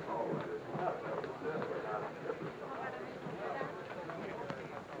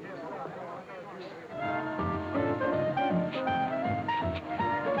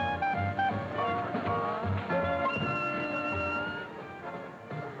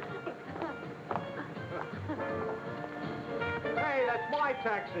 Hey, that's my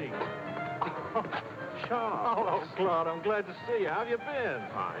taxi. Charles. Hello, Claude. I'm glad to see you. How have you been?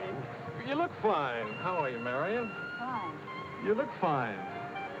 Fine. You look fine. How are you, Marion? Fine. You look fine.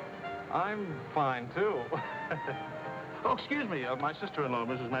 I'm fine, too. Oh, excuse me. My sister-in-law,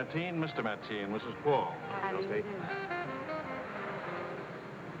 Mrs. Matine, Mr. Matine, Mrs. Quall.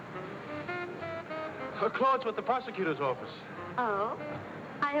 Claude's with the prosecutor's office. Oh?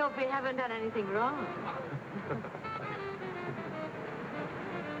 I hope we haven't done anything wrong.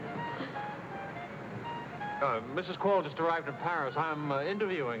 Mrs. Quall just arrived in Paris. I'm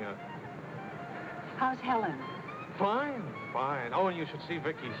interviewing her. How's Helen? Fine. Oh, and you should see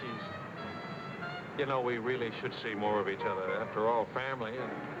Vicky. She's... You know, we really should see more of each other. After all, family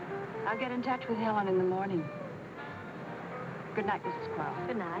and... I'll get in touch with Helen in the morning. Good night, Mrs. Crowe.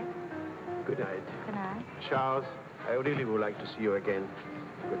 Good night. Good night. Good night. Charles, I really would like to see you again.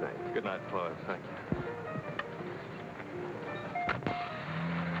 Good night. Good night, Claude. Thank you.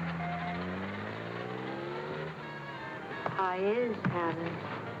 How is Helen?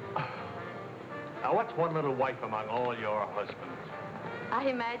 Now, what's one little wife among all your husbands? I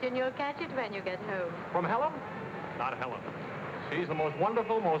imagine you'll catch it when you get home. From Helen? Not Helen. She's the most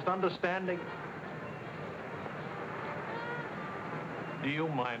wonderful, most understanding. Do you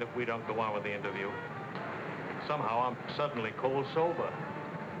mind if we don't go on with the interview? Somehow I'm suddenly cold sober.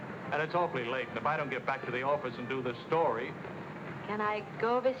 And it's awfully late, and if I don't get back to the office and do this story... Can I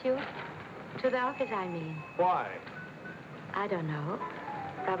go with you? To the office, I mean. Why? I don't know.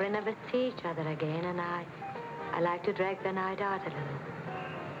 Probably never see each other again, and I like to drag the night out a little.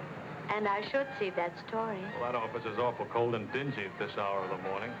 And I should see that story. Well, that office is awful cold and dingy at this hour of the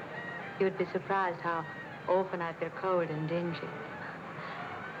morning. You'd be surprised how often I feel cold and dingy.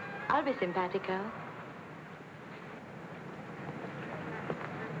 I'll be simpatico.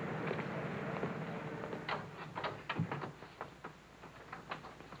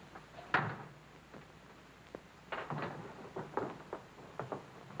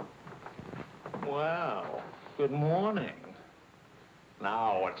 Well, good morning.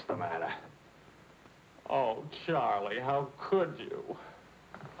 Now, what's the matter? Oh, Charlie, how could you?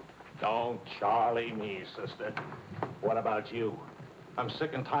 Don't Charlie me, sister. What about you? I'm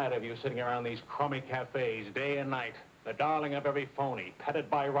sick and tired of you sitting around these crummy cafes day and night, the darling of every phony, petted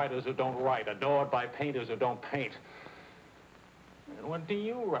by writers who don't write, adored by painters who don't paint. And what do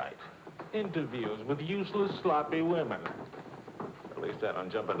you write? Interviews with useless, sloppy women. At least I don't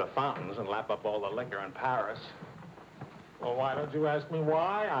jump into fountains and lap up all the liquor in Paris. Well, why don't you ask me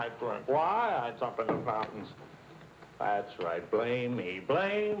why I drink, why I jump into fountains? That's right, blame me,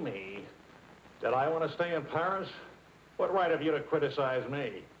 blame me. Did I want to stay in Paris? What right have you to criticize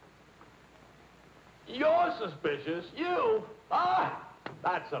me? You're suspicious, you? Ah,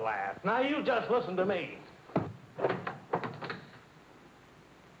 that's a laugh. Now you just listen to me.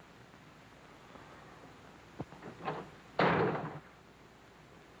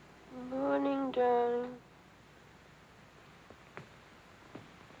 Morning, darling.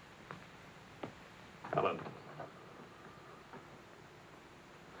 Helen.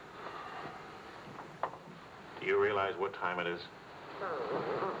 Do you realize what time it is?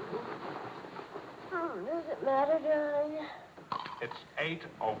 Does it matter, darling? It's 8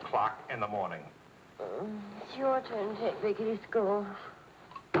 o'clock in the morning. It's your turn to take Vicky to school.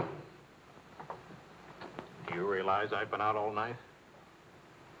 Do you realize I've been out all night?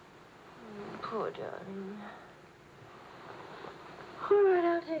 Poor darling. All right,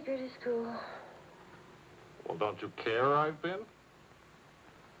 I'll take her to school. Well, don't you care I've been?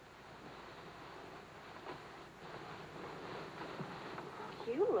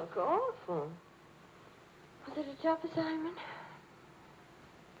 You look awful. Was it a tough assignment?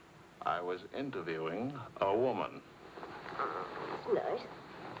 I was interviewing a woman. It's nice.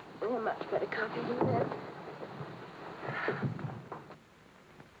 They're much better coffee than that.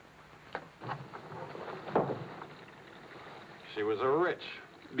 She was a rich,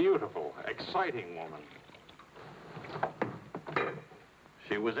 beautiful, exciting woman.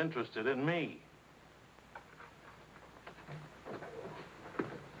 She was interested in me.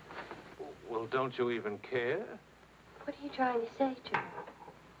 Well, don't you even care? What are you trying to say to her?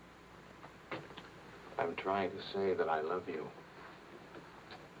 I'm trying to say that I love you.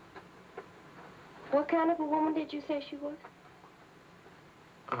 What kind of a woman did you say she was?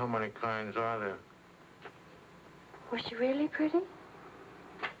 How many kinds are there? Was she really pretty?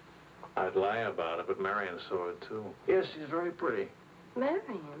 I'd lie about it, but Marion saw it, too. Yes, she's very pretty.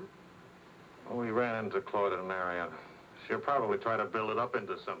 Marion? Well, we ran into Claude and Marion. She'll probably try to build it up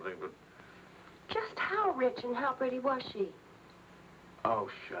into something, but... Just how rich and how pretty was she? Oh,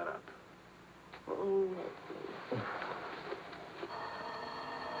 shut up. Oh,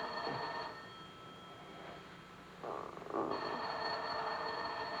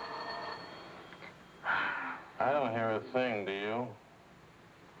 I don't hear a thing, do you?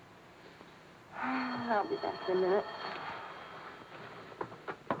 I'll be back in a minute.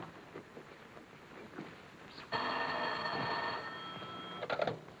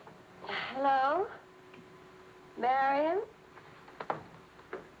 Hello? Marion?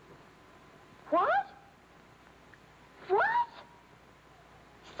 What? What?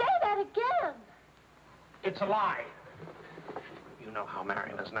 Say that again. It's a lie. You know how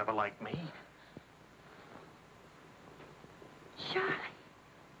Marion has never liked me. Charlie,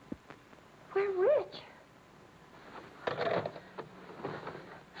 we're rich.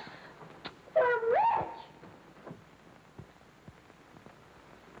 We're rich.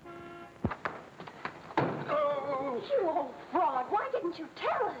 You old fraud. Why didn't you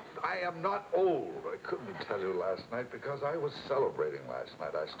tell us? I am not old. I couldn't tell you last night because I was celebrating last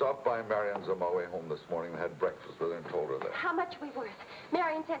night. I stopped by Marion's on my way home this morning and had breakfast with her and told her that. How much are we worth?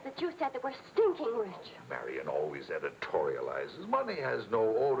 Marion says that you said that we're stinking rich. Marion always editorializes. Money has no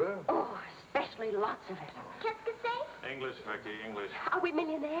odor. Oh, especially lots of it. Qu'est-ce que c'est? English, Vicky, English. Are we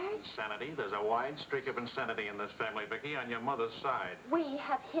millionaires? Insanity. There's a wide streak of insanity in this family, Vicky, on your mother's side. We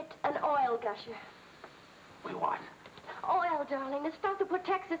have hit an oil gusher. We what? Oil, darling. The stuff that put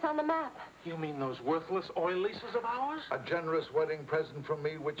Texas on the map. You mean those worthless oil leases of ours? A generous wedding present from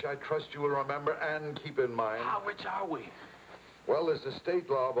me, which I trust you will remember and keep in mind. How rich are we? Well, there's a state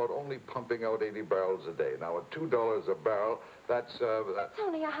law about only pumping out 80 barrels a day. Now, at $2 a barrel, that's It's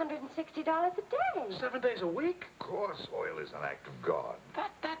only $160 a day. 7 days a week? Of course, oil is an act of God.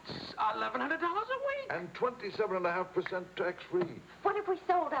 That's $1,100 a week. And 27.5% tax-free. What if we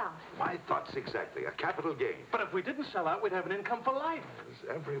sold out? My thoughts exactly. A capital gain. But if we didn't sell out, we'd have an income for life. Is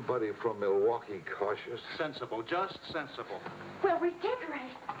everybody from Milwaukee cautious? Sensible, just sensible. We'll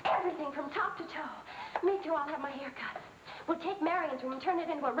redecorate everything from top to toe. Me too, I'll have my hair cut. We'll take Marion's room and turn it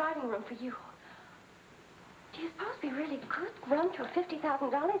into a riding room for you. Do you suppose we really could run to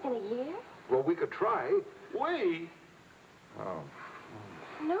 $50,000 in a year? Well, we could try. We? Oh.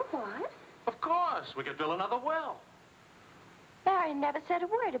 No, what? Of course. We could drill another well. Marion never said a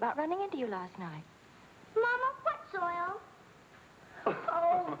word about running into you last night. Mama, what's oil?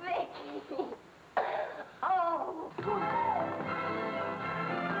 Oh, Vicky. Oh.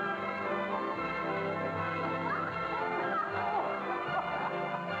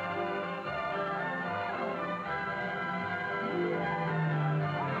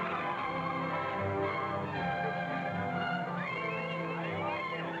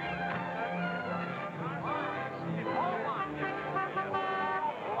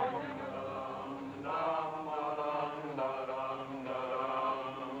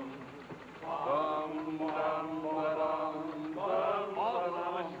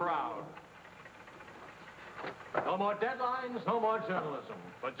 No more deadlines, no more journalism.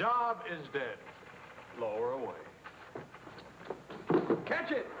 The job is dead. Lower away.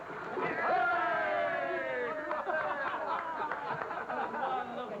 Catch it! What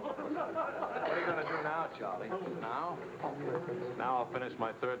are you going to do now, Charlie? Now? Now I'll finish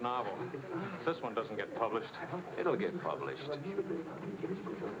my third novel. If this one doesn't get published. It'll get published. I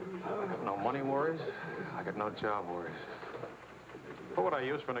got no money worries. I got no job worries. What would I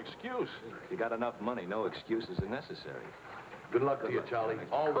use for an excuse? If you got enough money, no excuses are necessary. Good luck to you, Charlie.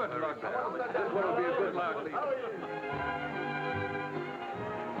 All the Good luck. This one will be a good luck.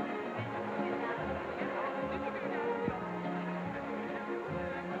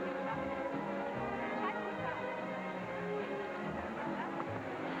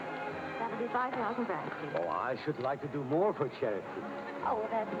 That'll be 5,000 francs. Oh, I should like to do more for charity. Oh,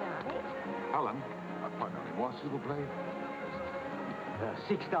 that's nice. Helen, pardon me, moi, s'il vous plaît.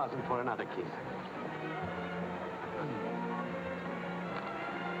 6,000 for another kiss.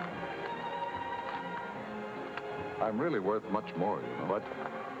 I'm really worth much more, you know. But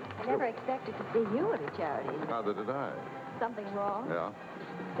I never expected to see you at a charity. neither did I. Something wrong? Yeah?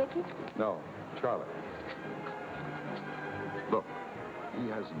 Vicky? No, Charlie. Look, he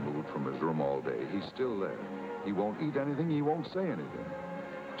hasn't moved from his room all day. He's still there. He won't eat anything. He won't say anything.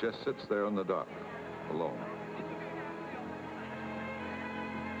 Just sits there in the dock, alone.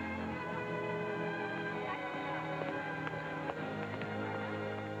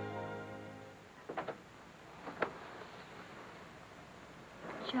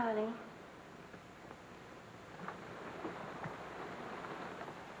 Charlie.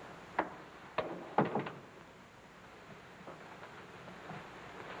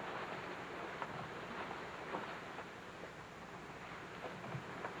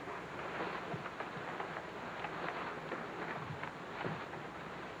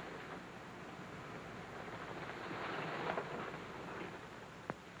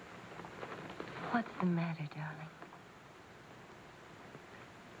 What's the matter, darling?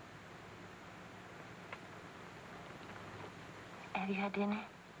 Have you had dinner?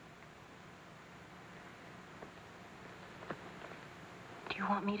 Do you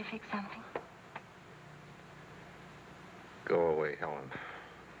want me to fix something? Go away, Helen.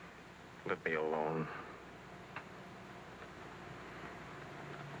 Let me alone.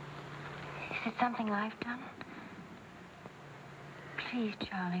 Is it something I've done? Please,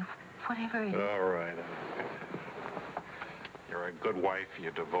 Charlie, whatever it is. All right. You're a good wife.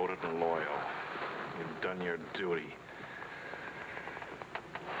 You're devoted and loyal. You've done your duty.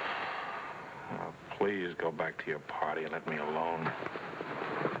 Now, please go back to your party and let me alone.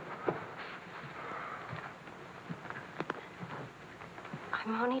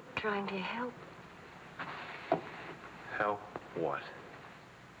 only trying to help. Help what?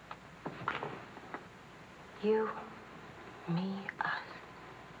 You, me, us.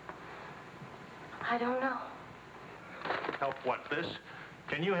 I don't know. Help what, this?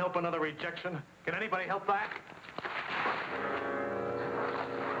 Can you help another rejection? Can anybody help that?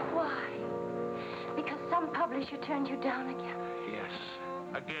 Why? Because some publisher turned you down again? Yes.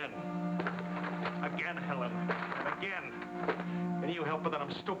 Again. Again, Helen. Again. Can you help it that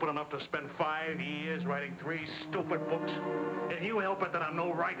I'm stupid enough to spend 5 years writing 3 stupid books? Can you help it that I'm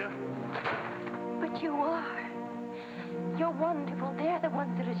no writer? But you are. You're wonderful. They're the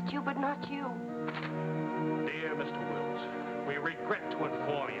ones that are stupid, not you. Dear Mr. Wills, we regret to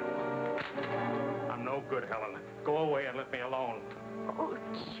inform you. I'm no good, Helen. Go away and let me alone. Oh,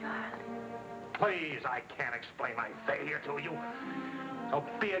 Charlie. Please, I can't explain my failure to you. So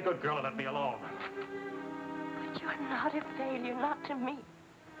be a good girl and let me alone. But you're not a failure, not to me.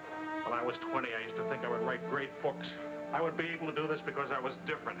 When I was 20, I used to think I would write great books. I would be able to do this because I was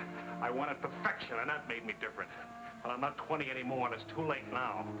different. I wanted perfection, and that made me different. But I'm not 20 anymore, and it's too late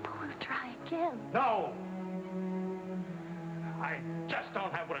now. We'll try again. No! I just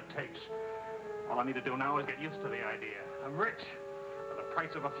don't have what it takes. All I need to do now is get used to the idea. I'm rich. For the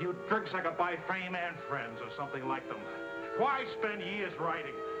price of a few drinks, I could buy fame and friends or something like them. Why spend years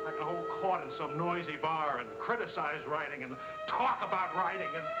writing? I can hold court in some noisy bar and criticize writing and talk about writing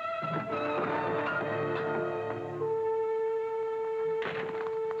and...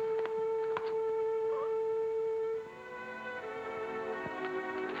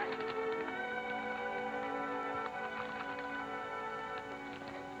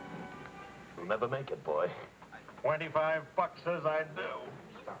 You'll never make it, boy. $25 says I do.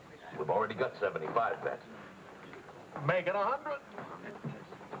 We've already got 75 bets. Make it 100.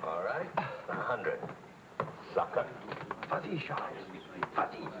 All right, 100. Sucker. Vas-y, Charles.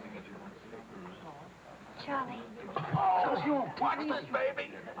 Vas-y. Charlie. Attention, watch this,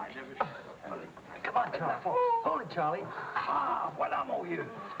 baby. Come on, Charlie. Hold it, Charlie. Ah, voilà, mon vieux.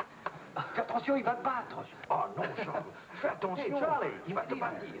 Fais attention, il va te battre. Oh, non, Charles. Fais attention. Hey, Charlie, il va te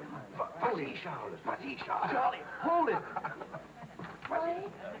battre. Vas-y, Charles. Vas-y, Charles. Charlie, hold it. Vas-y.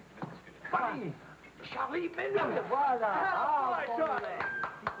 Vas-y. Charlie, mets-le. Voilà. Ah, Charlie.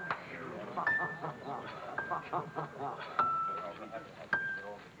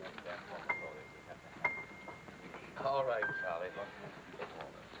 All right, Charlie.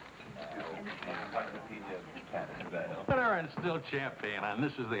 Winner and still champion, and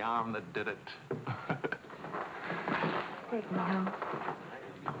this is the arm that did it. Take me home.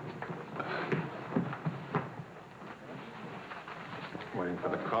 Waiting for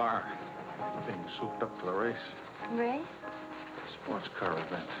the car. Being souped up for the race. Ray? Sports car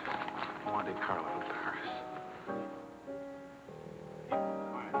event. Monte Carlo, Paris.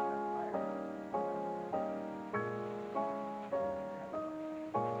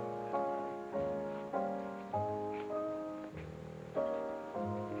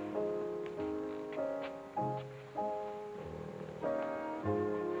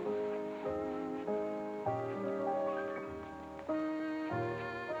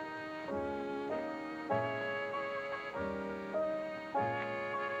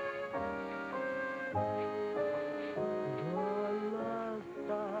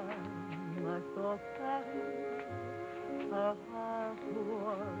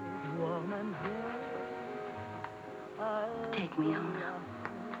 Take me home now,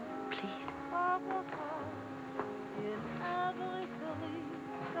 please.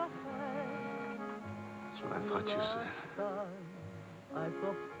 That's what I thought you said.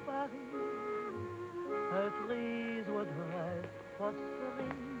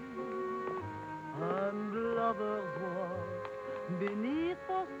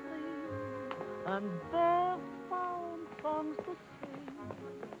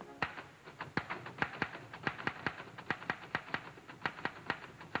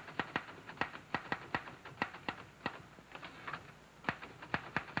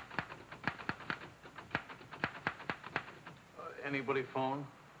 Anybody phone?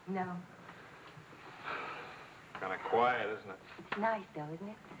 No. Kind of quiet, isn't it? It's nice, though, isn't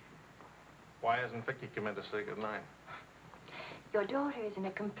it? Why hasn't Vicky come in to say goodnight? Your daughter is in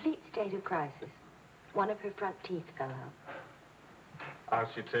a complete state of crisis. One of her front teeth fell out. How's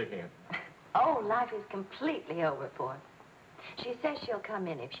she taking it? Oh, life is completely over for her. She says she'll come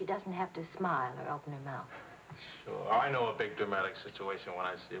in if she doesn't have to smile or open her mouth. Sure. I know a big dramatic situation when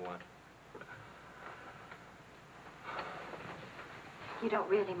I see one. You don't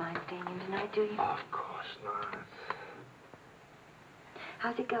really mind staying in tonight, do you? Of course not.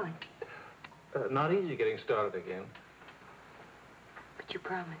 How's it going? Not easy getting started again. But But you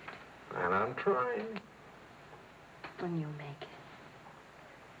promised. And I'm trying. When you make it.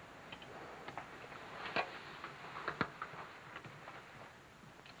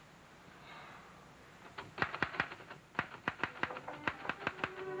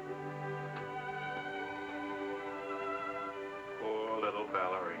 Poor little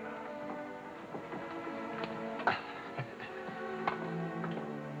ballerina.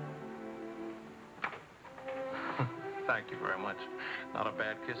 Thank you very much. Not a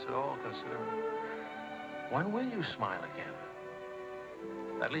bad kiss at all, considering. When will you smile again?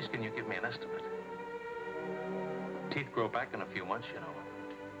 At least can you give me an estimate? Teeth grow back in a few months, you know.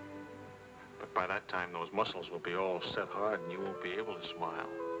 But by that time, those muscles will be all set hard and you won't be able to smile.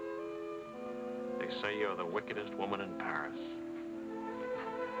 They say you're the wickedest woman in Paris.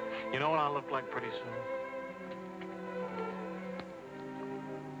 You know what I'll look like pretty soon?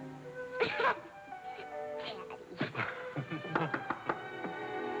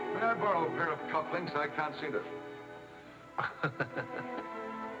 May I borrow a pair of cufflinks? I can't seem to...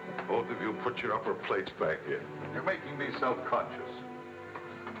 Both of you put your upper plates back in. You're making me self-conscious.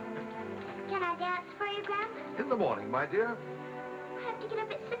 Can I dance for you, Grandpa? In the morning, my dear. I have to get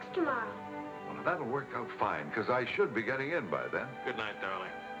up at 6 tomorrow. Well, that'll work out fine, because I should be getting in by then. Good night,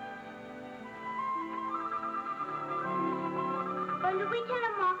 darling. Bonne nuit,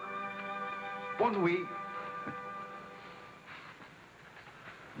 maman. Bon nuit.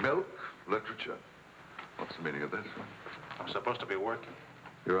 Milk, literature. What's the meaning of this? I'm supposed to be working.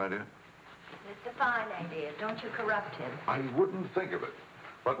 Your idea? It's a fine idea. Don't you corrupt him. I wouldn't think of it.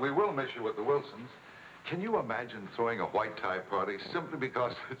 But we will miss you with the Wilsons. Can you imagine throwing a white tie party simply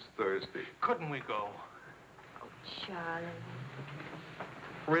because it's Thursday? Couldn't we go? Oh, Charlie.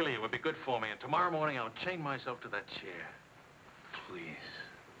 Really, it would be good for me. And tomorrow morning, I'll chain myself to that chair. Please.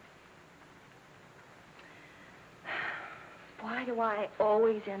 Why do I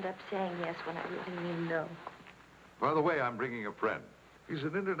always end up saying yes when I really mean no? By the way, I'm bringing a friend. He's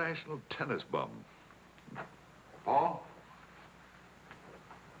an international tennis bum. Paul?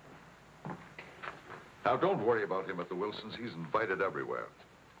 Now, don't worry about him at the Wilsons. He's invited everywhere.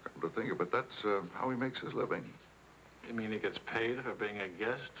 Come to think of it, that's how he makes his living. You mean he gets paid for being a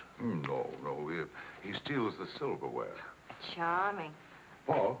guest? No. He steals the silverware. Charming.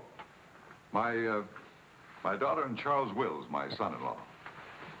 Paul, my daughter and Charles Wills, my son-in-law.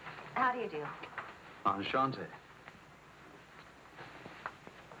 How do you do? Enchanté.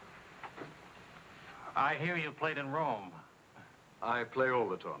 I hear you played in Rome. I play all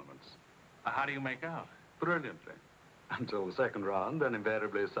the tournaments. How do you make out? Brilliantly. Until the second round, then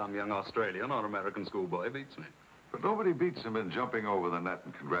invariably some young Australian or American schoolboy beats me. But nobody beats him in jumping over the net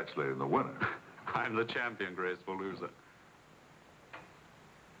and congratulating the winner. I'm the champion, graceful loser.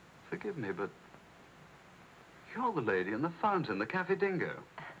 Forgive me, but you're the lady in the fountain, the Café Dhingo.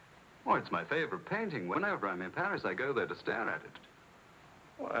 Oh, it's my favorite painting. Whenever I'm in Paris, I go there to stare at it.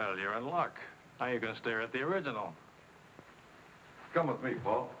 Well, you're in luck. Now you can stare at the original. Come with me,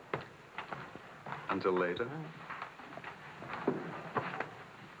 Paul. Until later.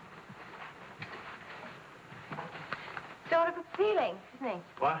 Sort of appealing, isn't he?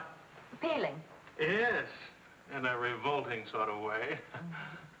 What? Appealing. Yes, in a revolting sort of way.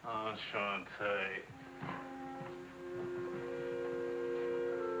 Enchanté.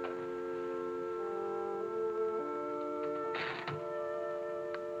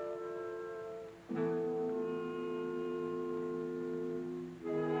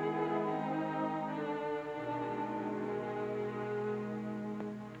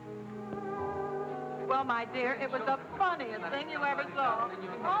 Well, my dear, it was the funniest thing you ever saw.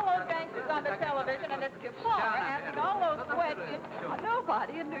 All those gangsters on the television and this guitar asking all those questions.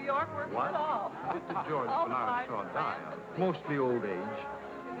 Nobody in New York works at all. Mr. George Oh, Bernard saw die. Mostly old age.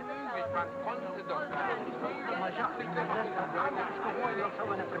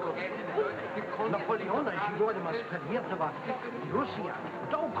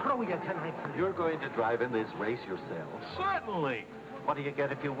 You're going to drive in this race yourself? Certainly. What do you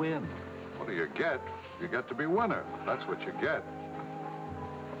get if you win? What do you get? You get to be winner. That's what you get.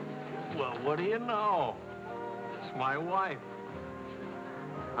 Well, what do you know? It's my wife.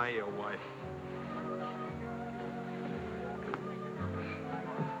 Hiya, wife.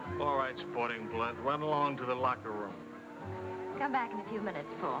 All right, sporting blood, run along to the locker room. Come back in a few minutes,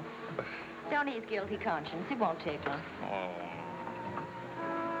 Paul. Don't ease guilty conscience. It won't take long. Oh.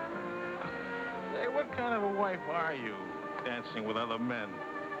 Hey, what kind of a wife are you, dancing with other men?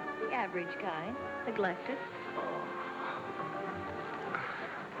 The average kind. Neglected. Oh.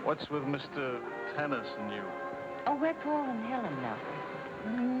 What's with Mr. Tennis and you? Oh, we're Paul and Helen now.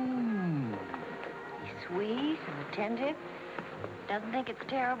 He's sweet and attentive. Doesn't think it's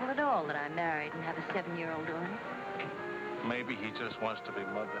terrible at all that I'm married and have a 7-year-old daughter. Maybe he just wants to be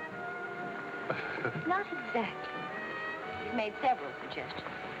mother. Not exactly. He's made several suggestions.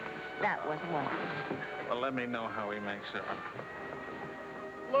 That wasn't one of them. Well, let me know how he makes it.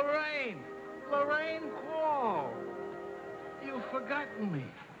 Lorraine! Lorraine Quall! You've forgotten me.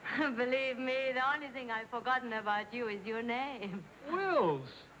 Believe me, the only thing I've forgotten about you is your name. Wills,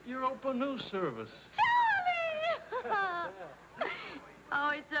 your open news service. Charlie!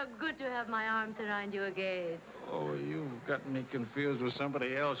 Oh, it's so good to have my arms around you again. Oh, you've gotten me confused with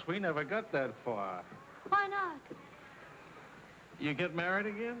somebody else. We never got that far. Why not? You get married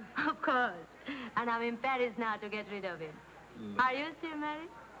again? Of course. And I'm in Paris now to get rid of him. Are you still married?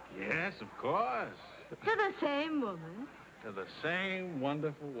 Yes, of course. To the same woman? To the same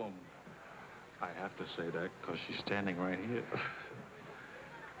wonderful woman. I have to say that because she's standing right here.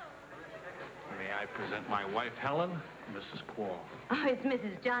 May I present my wife, Helen, Mrs. Quall. Oh, it's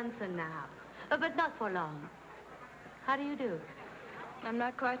Mrs. Johnson now. But not for long. How do you do? I'm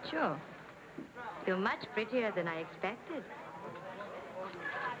not quite sure. You're much prettier than I expected.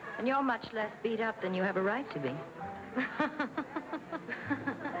 And you're much less beat up than you have a right to be.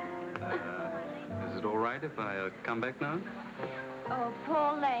 Is it all right if I come back now? Oh,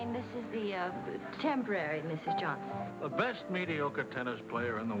 Paul Lane, this is the temporary Mrs. Johnson. The best mediocre tennis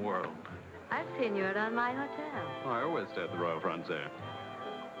player in the world. I've seen you around my hotel. Oh, I always stay at the Royal Frontier.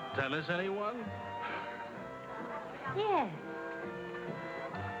 Tennis, anyone? Yes.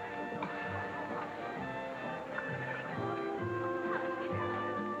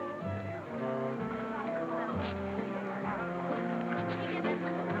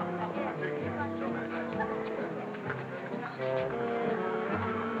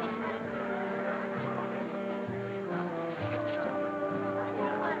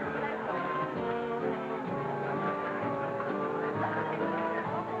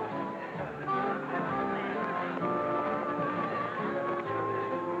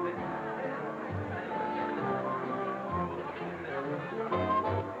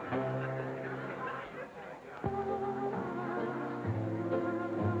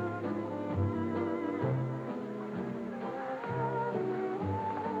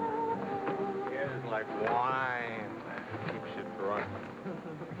 Like wine. Keeps you drunk.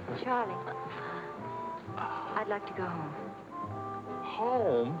 Charlie, I'd like to go home.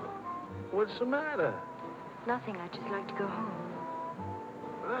 Home? What's the matter? Nothing, I'd just like to go home.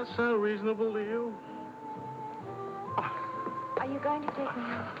 That sound reasonable to you? Are you going to take me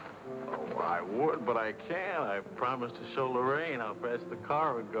home? Oh, I would, but I can't. I promised to show Lorraine how fast the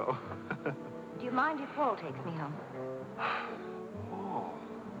car would go. Do you mind if Paul takes me home?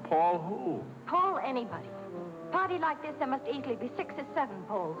 Paul who? Paul anybody. Party like this, there must easily be 6 or 7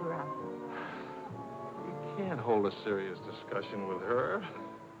 Pauls around. You can't hold a serious discussion with her.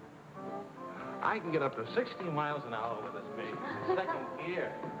 I can get up to 60 miles an hour with this baby. Second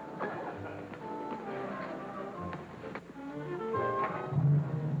gear.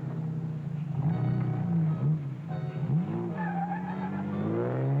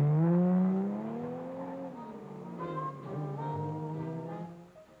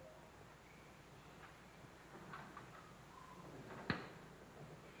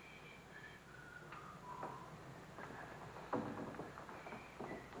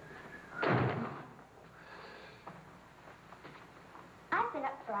 I've been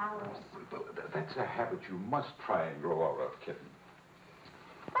up for hours. Well, that's a habit you must try and grow out of, kitten.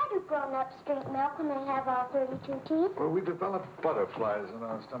 Why do grown-ups drink milk when they have all 32 teeth? Well, we develop butterflies in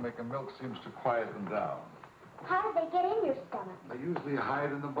our stomach, and milk seems to quiet them down. How do they get in your stomach? They usually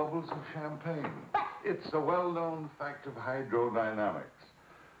hide in the bubbles of champagne. It's a well-known fact of hydrodynamics.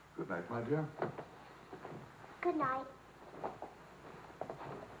 Good night, my dear. Good night.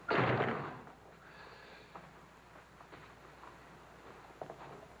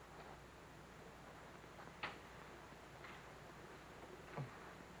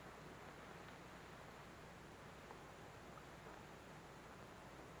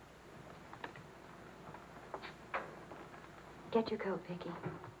 Get your coat, Vicky.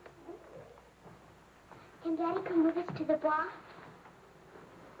 Can Daddy come with us to the bar?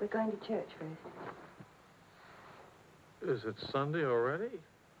 We're going to church first. Is it Sunday already?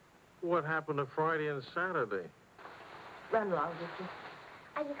 What happened to Friday and Saturday? Run along, Vicky.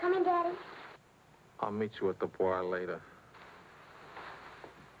 Are you coming, Daddy? I'll meet you at the bar later.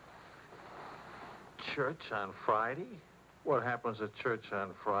 Church on Friday? What happens at church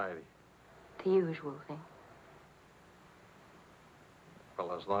on Friday? The usual thing.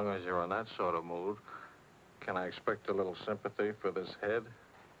 Well, as long as you're in that sort of mood, can I expect a little sympathy for this head?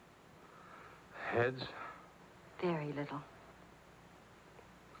 Heads? Very little.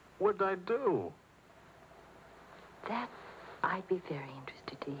 What'd I do? That I'd be very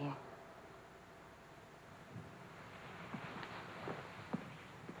interested to hear.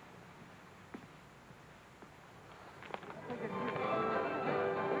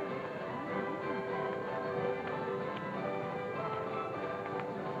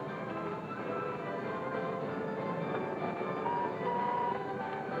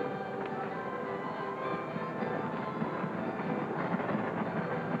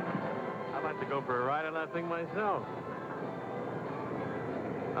 I'd like to go for a ride on that thing myself.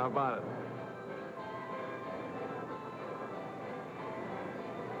 How about it?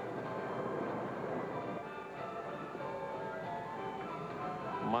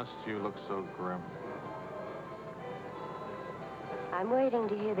 Must you look so grim? I'm waiting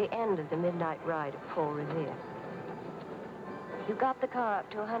to hear the end of the midnight ride of Paul Revere. You got the car up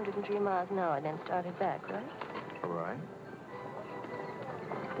to 103 miles an hour, then started back, right? All right.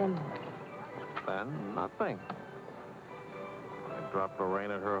 Then what? Then nothing. I dropped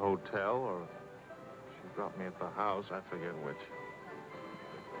Lorraine at her hotel, or she dropped me at the house. I forget which.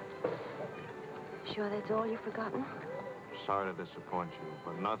 Sure that's all you've forgotten? Sorry to disappoint you,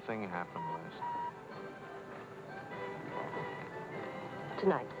 but nothing happened last night.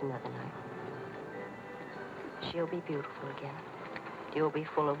 Tonight's another night. She'll be beautiful again. You'll be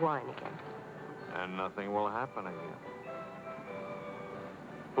full of wine again. And nothing will happen again.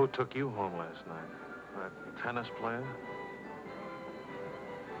 Who took you home last night? That tennis player?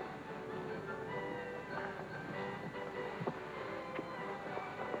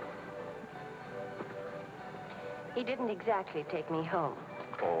 He didn't exactly take me home.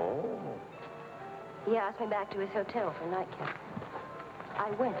 Oh. He asked me back to his hotel for a nightcap.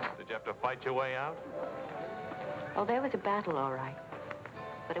 I went. Did you have to fight your way out? Oh, there was a battle, all right.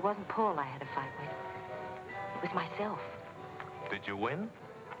 But it wasn't Paul I had to fight with. It was myself. Did you win?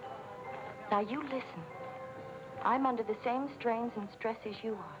 Now, you listen. I'm under the same strains and stress as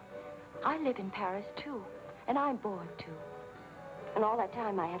you are. I live in Paris, too. And I'm bored, too. And all that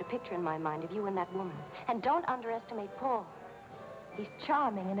time, I had a picture in my mind of you and that woman. And don't underestimate Paul. He's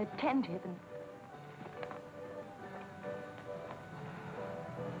charming and attentive and...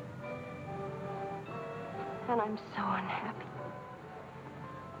 And I'm so unhappy.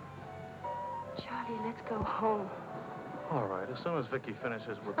 Charlie, let's go home. All right, as soon as Vicky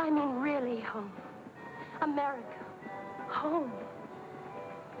finishes, we'll... I mean, really home. America. Home.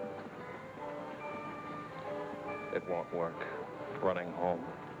 It won't work. Running home.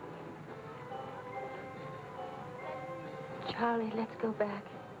 Charlie, let's go back.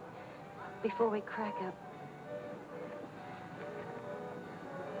 Before we crack up.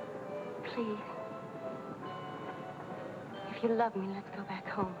 Please. If you love me, let's go back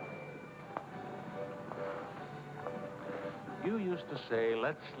home. You used to say,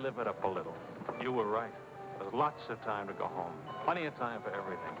 let's live it up a little. You were right. There's lots of time to go home. Plenty of time for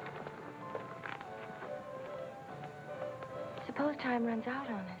everything. Suppose time runs out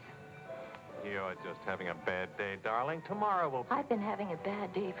on us. You're just having a bad day, darling. Tomorrow will... I've been having a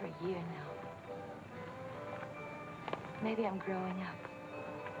bad day for a year now. Maybe I'm growing up.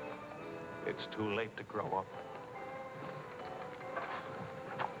 It's too late to grow up.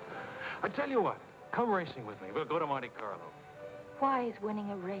 I tell you what, come racing with me. We'll go to Monte Carlo. Why is winning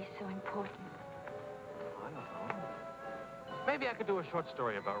a race so important? I don't know. Maybe I could do a short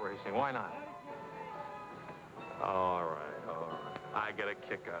story about racing. Why not? All right, all right. I get a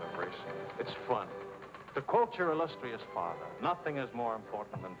kick out of racing. It's fun. To quote your illustrious father, nothing is more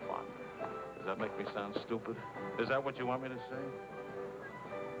important than fun. Does that make me sound stupid? Is that what you want me to say?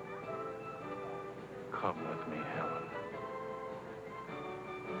 Come with me, Helen.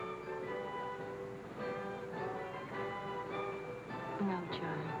 No,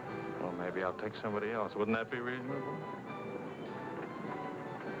 Charlie. Well, maybe I'll take somebody else. Wouldn't that be reasonable?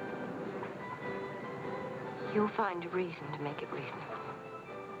 You'll find a reason to make it reasonable.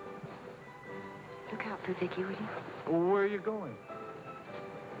 Look out for Vicky, will you? Well, where are you going?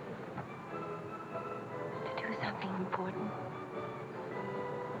 To do something important.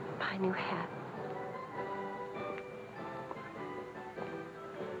 Buy a new hat.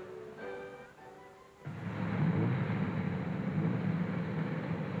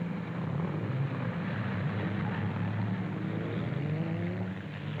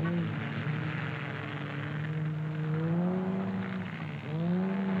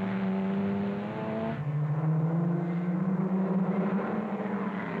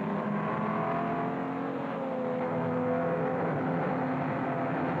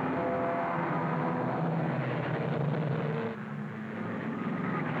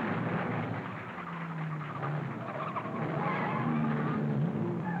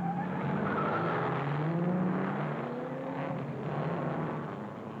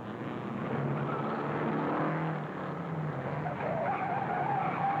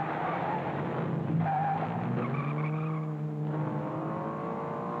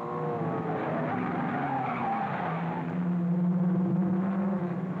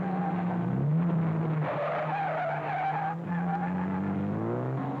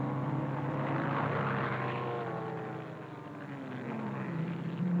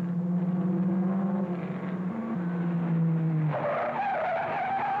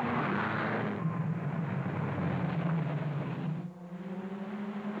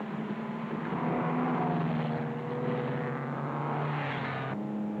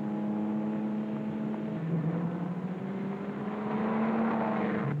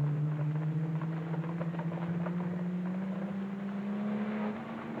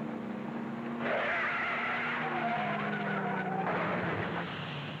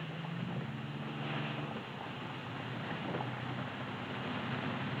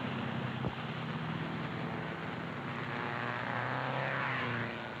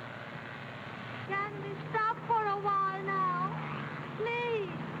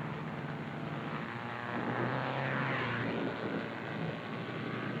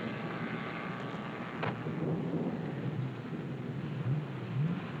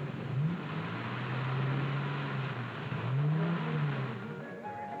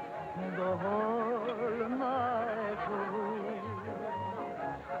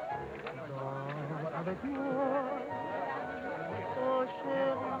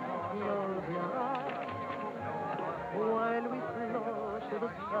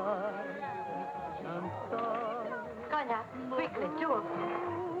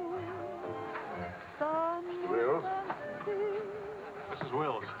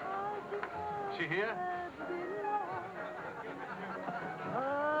 She here?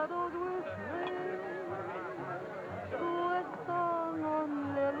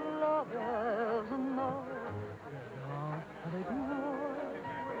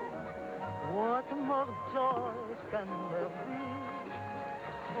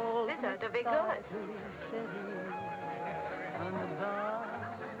 This ought to be good.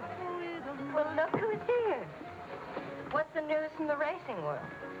 Well, look who's here. What's the news from the racing world?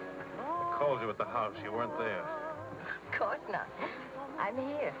 Called you at the house. You weren't there. Of course not. I'm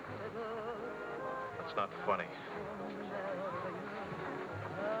here. That's not funny.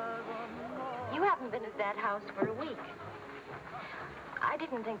 You haven't been at that house for a week. I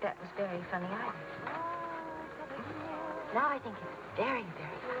didn't think that was very funny either. Now I think it's very,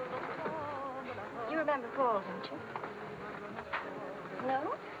 very funny. You remember Paul, don't you?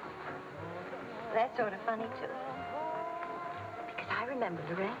 No? That's sort of funny, too. Because I remember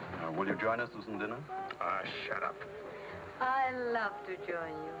Lorraine. Will you join us for some dinner? Ah, shut up. I love to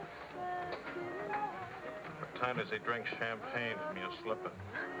join you. What time does he drink champagne from your slipper?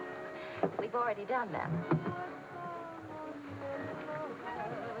 We've already done that.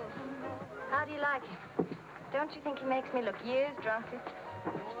 How do you like him? Don't you think he makes me look years drunker?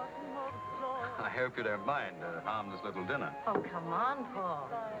 I hope you don't mind a harmless little dinner. Oh, come on, Paul.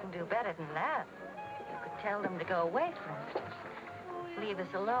 You can do better than that. You could tell them to go away, for instance. Leave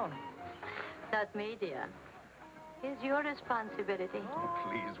us alone. Not me, dear. It's your responsibility.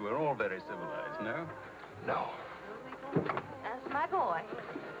 Please, we're all very civilized, no? No. That's my boy.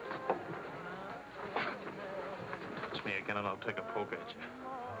 It's me again, and I'll take a poke at you.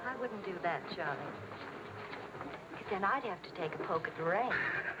 I wouldn't do that, Charlie. Because then I'd have to take a poke at Lorraine.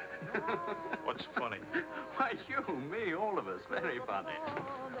 What's funny? Why, you, me, all of us. Very funny.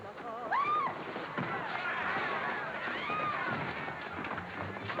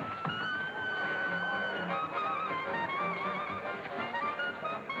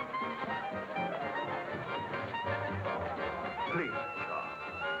 Please,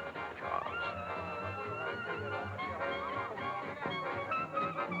 Charles.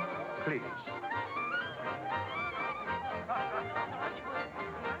 Please.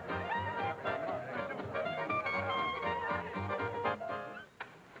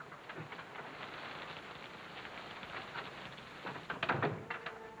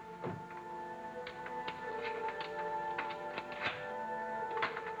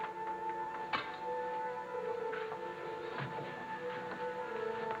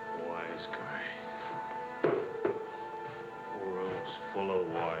 Full of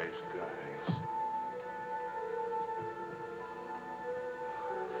wise guys.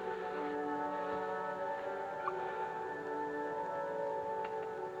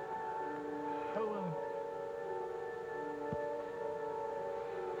 Helen.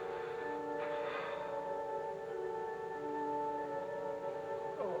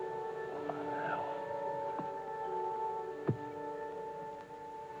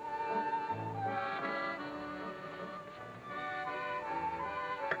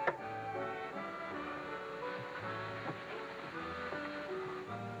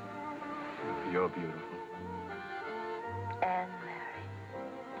 You're beautiful. And married.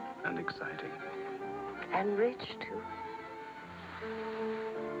 And exciting. And rich, too.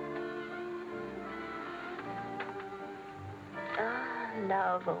 Ah,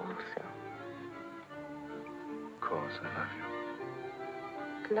 love also. Of course, I love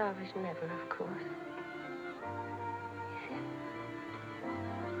you. Love is never, of course. Is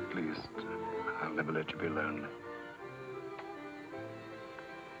it? Please, I'll never let you be lonely.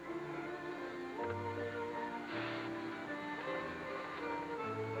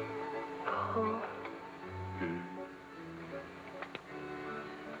 Paul.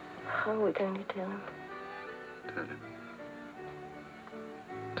 How are we going to tell him? Tell him.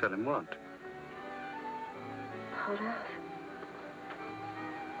 Tell him what? Hold out.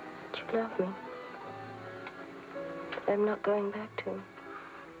 That you love me. That I'm not going back to him.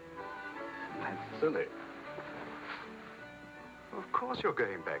 That's silly. Of course you're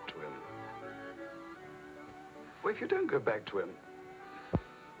going back to him. Well, if you don't go back to him,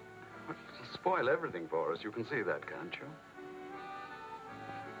 it'll spoil everything for us. You can see that, can't you?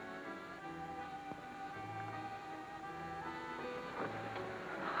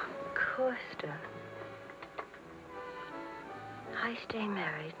 Of course, darling. I stay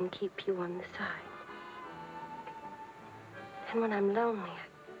married and keep you on the side. And when I'm lonely,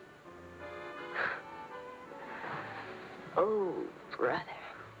 Oh, brother.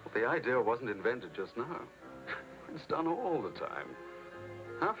 Well, the idea wasn't invented just now. It's done all the time.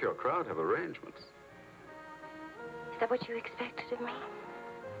 Half your crowd have arrangements. Is that what you expected of me?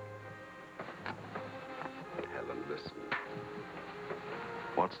 Helen, listen.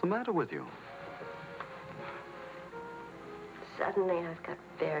 What's the matter with you? Suddenly, I've got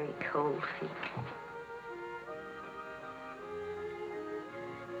very cold feet.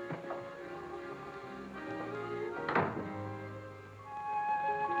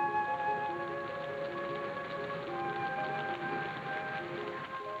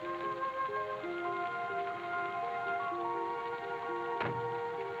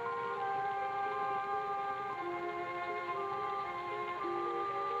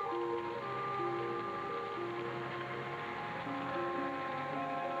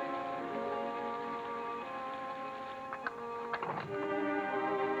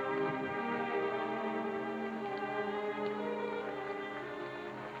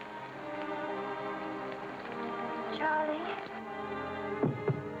 Charlie?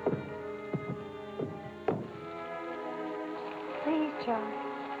 Please, Charlie.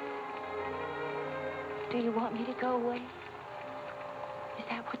 Do you want me to go away? Is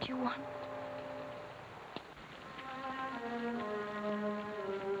that what you want?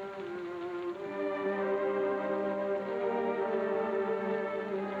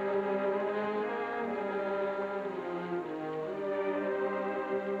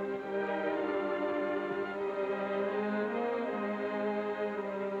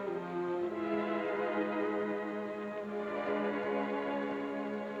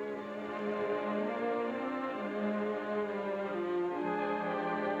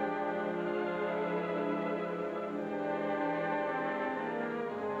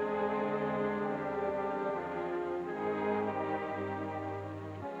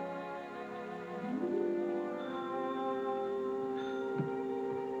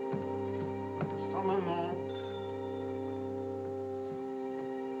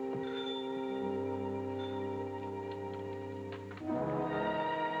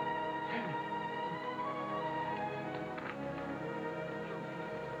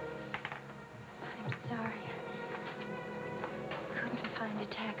 Find a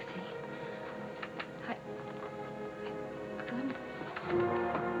taxi. I couldn't.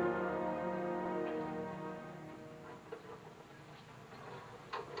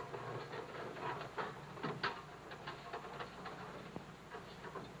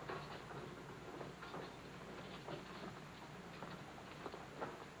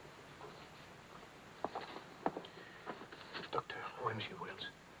 Docteur, où est Monsieur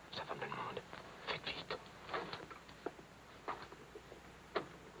Wells? Sa femme me demande. Faites vite.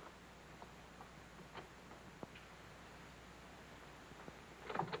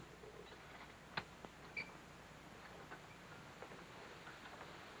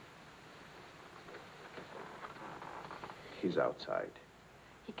 He's outside.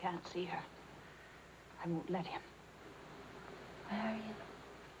 He can't see her. I won't let him. Marion.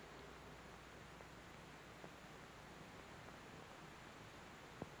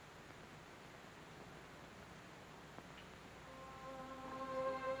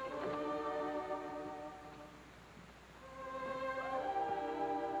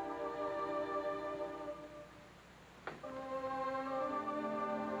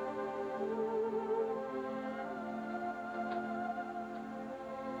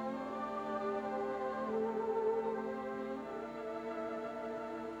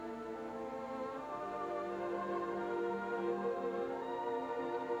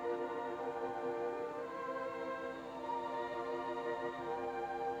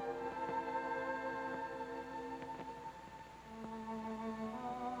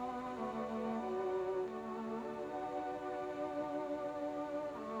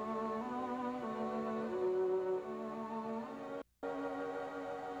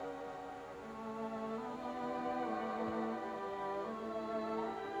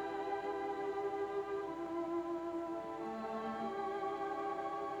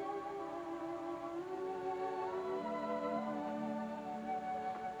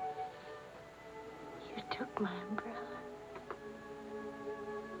 You took my umbrella.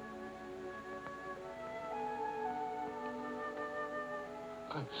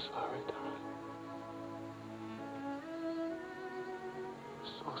 I'm sorry, darling.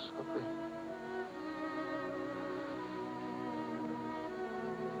 So sorry.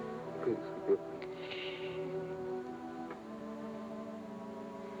 Please forgive me.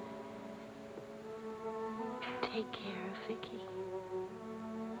 Take care of Vicky.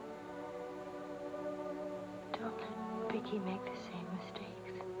 Don't let Vicky make the same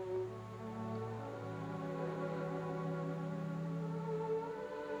mistakes.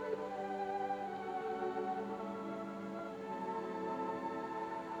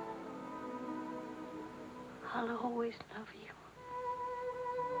 I'll always love you.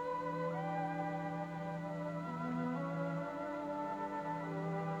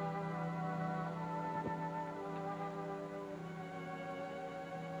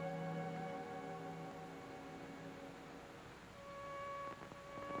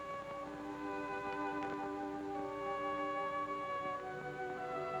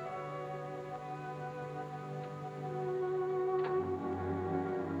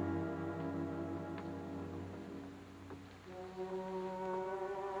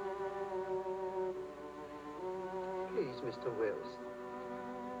 Mr. Wills.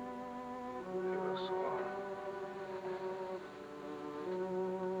 You look so.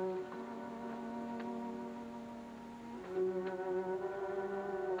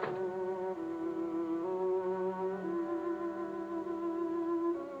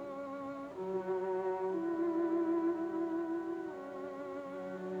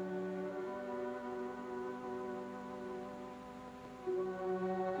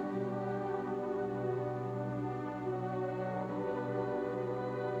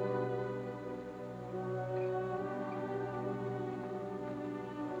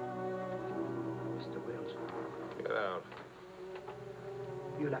 Get out.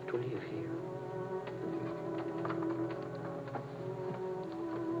 You'll have to leave here.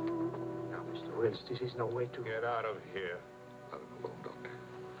 Now, Mr. Wills, this is no way to... Get out of here. Let him alone, Doctor.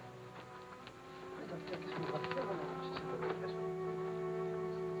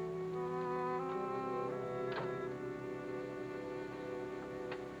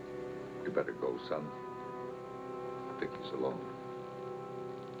 You better go, son. Vicky's alone.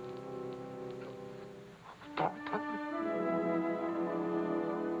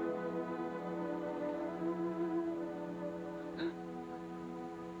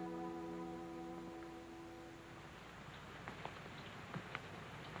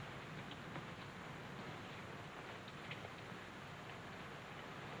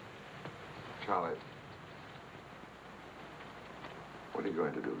 Charlie, what are you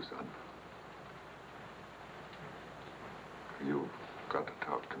going to do, son? You've got to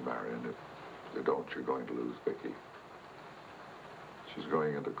talk to Marion. If you don't, you're going to lose Vicky. She's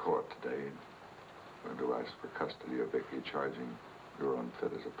going into court today and going to ask for custody of Vicky, charging you're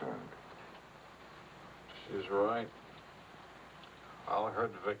unfit as a parent. She's right. I'll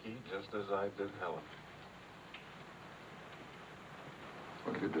hurt Vicky just as I did Helen.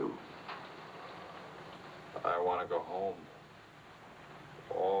 What do you do? I want to go home.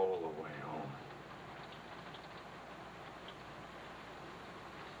 All the way home.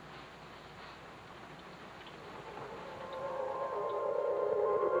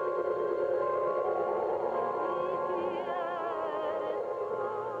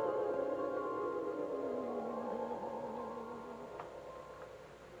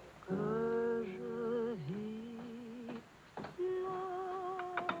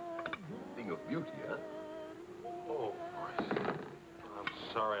 Thing of beauty, huh? Oh, I'm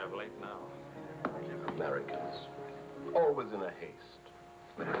sorry I'm late now. Americans. Always in a haste.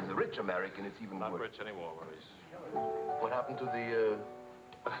 But if it's a rich American, it's even Not worse. rich anymore, Maurice. What happened to the,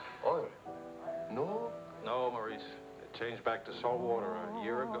 oil? No? No, Maurice. It changed back to salt water a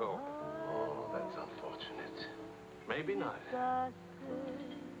year ago. Oh, that's unfortunate. Maybe not.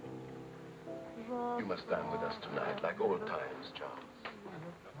 You must dine with us tonight, like old times, Charles.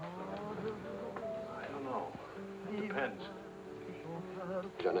 I don't know. It depends.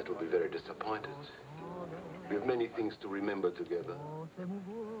 Janet will be very disappointed. We have many things to remember together.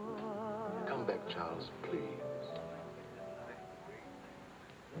 Come back, Charles, please.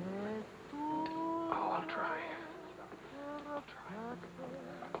 Oh, I'll try. I'll try.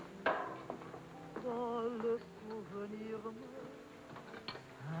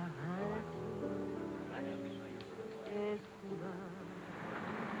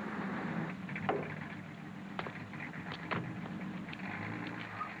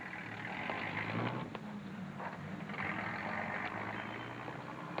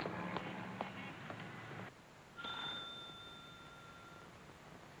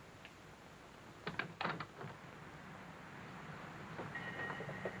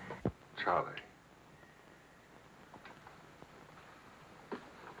 Charlie.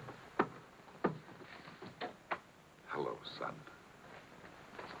 Hello, son.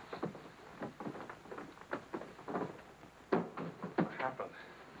 What happened?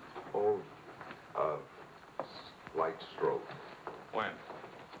 Oh, light stroke. When?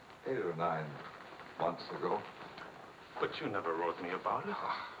 8 or 9 months ago. But you never wrote me about it.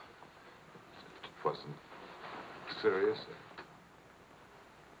 It wasn't serious.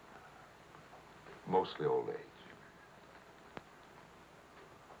 Mostly old age.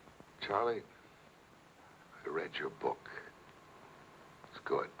 Charlie, I read your book. It's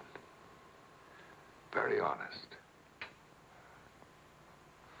good. Very honest.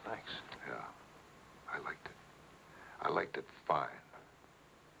 Thanks. Yeah, I liked it. I liked it fine.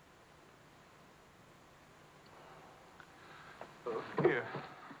 Here,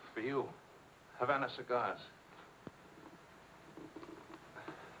 for you. Havana cigars.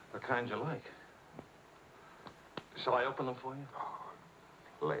 The kind you like. Shall I open them for you?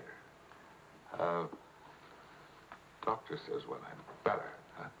 Oh, later. Doctor says when I'm better,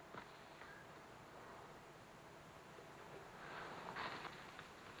 huh?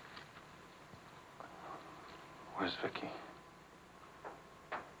 Where's Vicky?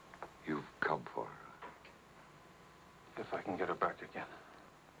 You've come for her. If I can get her back again.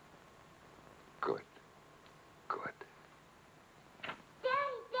 Good. Good.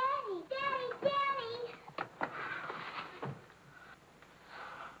 Daddy, Daddy, Daddy, Daddy!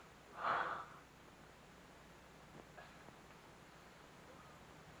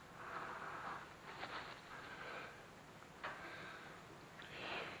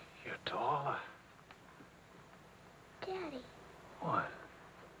 You're taller. Daddy, What?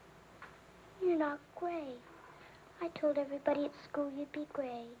 you're not gray. I told everybody at school you'd be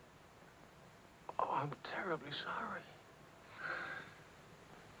gray. Oh, I'm terribly sorry.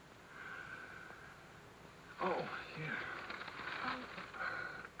 Oh, here.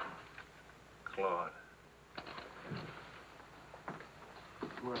 Claude.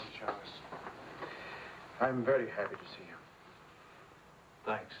 Well, Charles, I'm very happy to see you.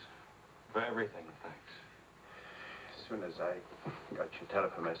 Thanks. For everything, thanks. As soon as I got your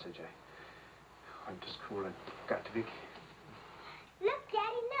telephone message, I went to school and got to Vicky. Look,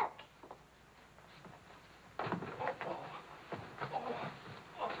 Daddy, look.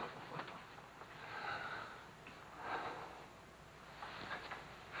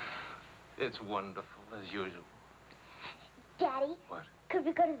 It's wonderful, as usual. Daddy? What? Could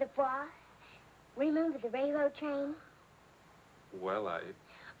we go to the bar? Remember the railroad train? Well,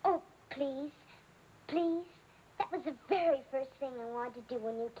 Oh, please. Please. That was the very first thing I wanted to do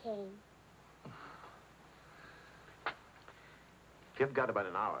when you came. You've got about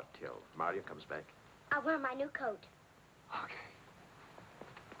an hour till Marion comes back. I'll wear my new coat. Okay.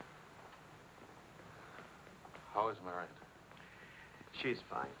 How is Marion? She's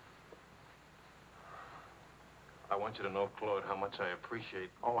fine. I want you to know, Claude, how much I appreciate...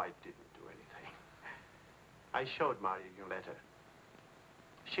 Oh, I didn't do anything. I showed Marion your letter.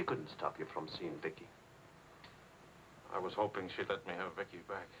 She couldn't stop you from seeing Vicky. I was hoping she'd let me have Vicky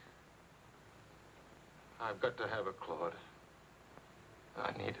back. I've got to have her, Claude.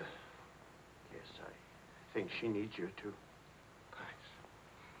 I need her. Yes, I think she needs you, too. Thanks.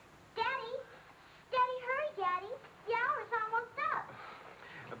 Daddy! Daddy, hurry, Daddy. The hour's almost up.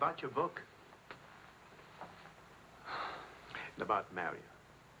 About your book. And about Marion.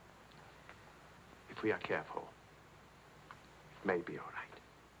 If we are careful, it may be all right.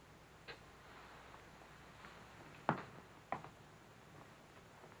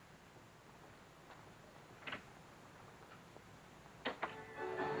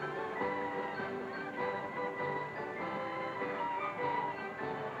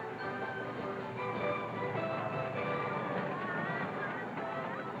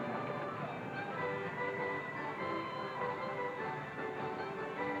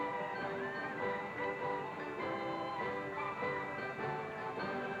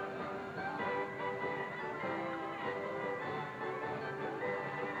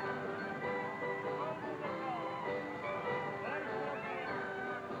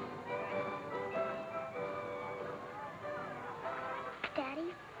 Daddy?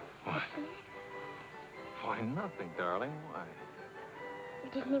 What? Why, nothing, darling. Why?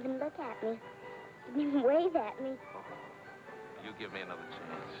 You didn't even look at me. Didn't even wave at me. You give me another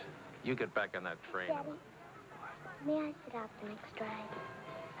chance. You get back on that train. Daddy, may I sit out the next ride?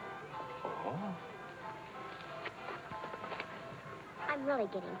 Oh? I'm really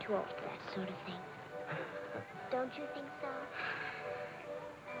getting too old for that sort of thing. Don't you think so?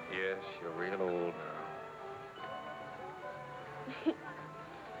 Yes, you're real old now.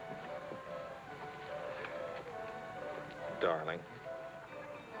 Darling,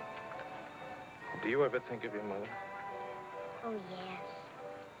 do you ever think of your mother? Oh, yes.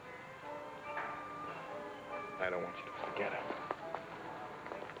 I don't want you to forget her.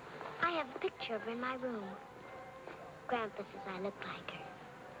 I have a picture of her in my room. Grandpa says I look like her.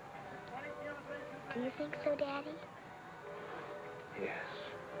 Do you think so, Daddy? Yes.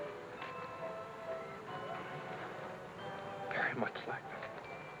 Very much like her.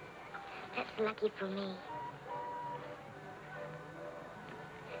 That's lucky for me.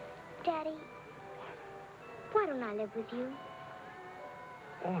 Daddy, why don't I live with you?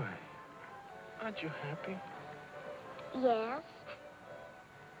 Why? Aren't you happy? Yes,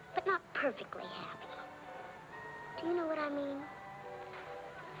 but not perfectly happy. Do you know what I mean?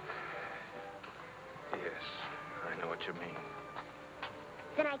 Yes, I know what you mean.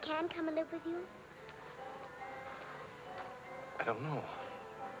 Then I can come and live with you? I don't know.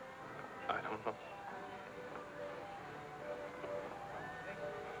 I don't know.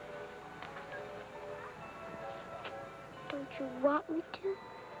 Don't you want me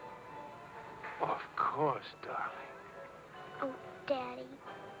to? Of course, darling. Oh, Daddy,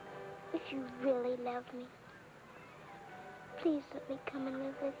 if you really love me, Please let me come and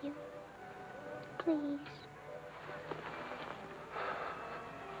live with you. Please.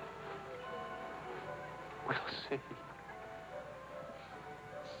 We'll see.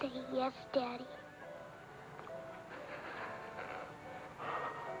 Say yes, Daddy.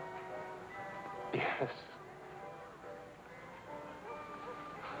 Yes.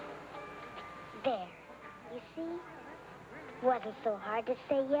 There. You see? Wasn't so hard to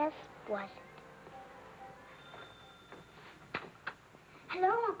say yes, was it?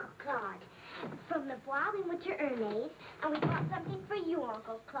 Hello, Uncle Claude. From the Bois, we went to Ernest, and we bought something for you,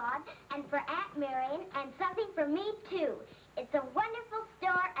 Uncle Claude, and for Aunt Marion, and something for me, too. It's a wonderful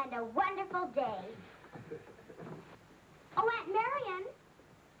store and a wonderful day. Oh, Aunt Marion.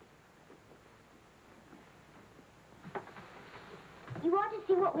 You ought to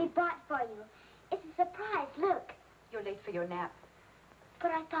see what we bought for you. It's a surprise, look. You're late for your nap.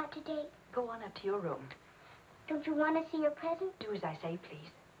 But I thought today... Go on up to your room. Don't you want to see your present? Do as I say,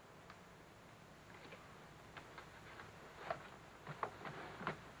 please.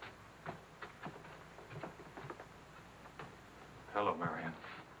 Hello, Marion.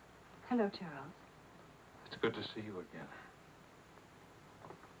 Hello, Charles. It's good to see you again.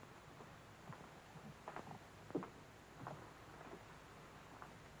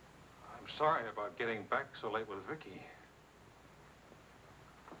 I'm sorry about getting back so late with Vicky.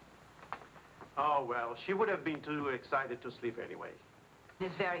 Oh, well, she would have been too excited to sleep anyway.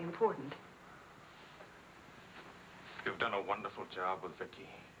 It's very important. You've done a wonderful job with Vicky.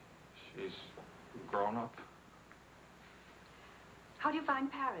 She's grown up. How do you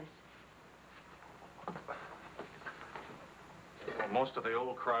find Paris? Well, most of the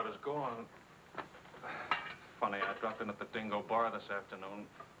old crowd is gone. Funny, I dropped in at the Dhingo bar this afternoon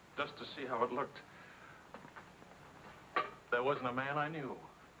just to see how it looked. There wasn't a man I knew.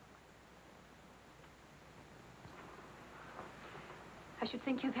 I should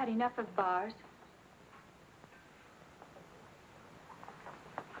think you've had enough of bars.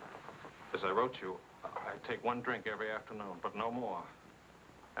 As I wrote you, I take one drink every afternoon, but no more.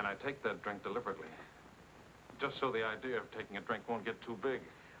 And I take that drink deliberately, just so the idea of taking a drink won't get too big.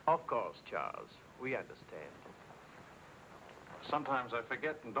 Of course, Charles. We understand. Sometimes I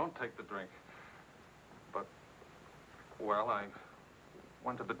forget and don't take the drink. But, well, I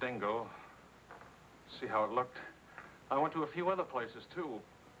went to the Dhingo, see how it looked. I went to a few other places, too.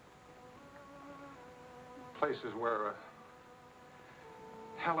 Places where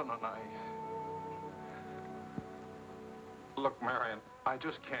Helen and I... Look, Marion, I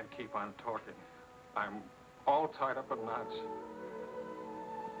just can't keep on talking. I'm all tied up in knots.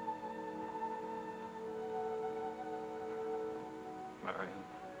 Marion,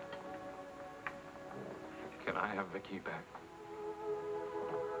 can I have Vicky back?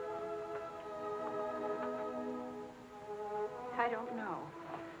 I don't know.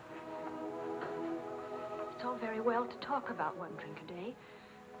 It's all very well to talk about one drink a day.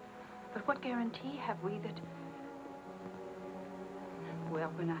 But what guarantee have we that... Well,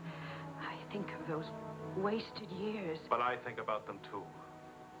 when I think of those wasted years... But I think about them, too.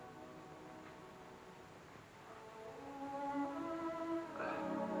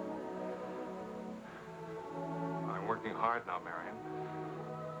 I'm working hard now, Marion.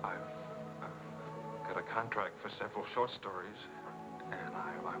 I've got a contract for several short stories, and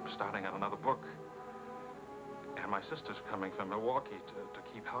I'm starting on another book. And my sister's coming from Milwaukee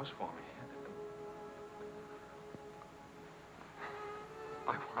to keep house for me.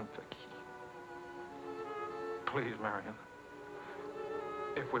 I want Vicky. Please, Marion.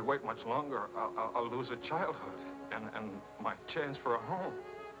 If we wait much longer, I'll lose a childhood and my chance for a home.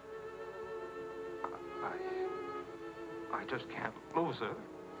 I just can't lose her,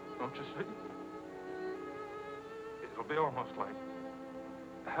 don't you see? It'll be almost like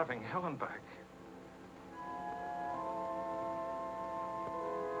having Helen back.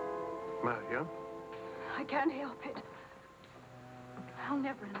 Marion? I can't help it. I'll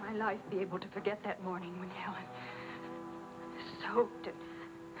never in my life be able to forget that morning when Helen, soaked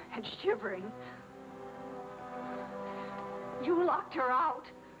and shivering, you locked her out.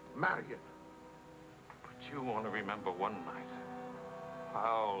 Marion. But you want to remember one night.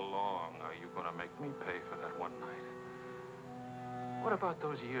 How long are you going to make me pay for that one night? What about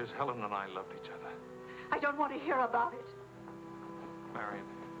those years Helen and I loved each other? I don't want to hear about it. Marion,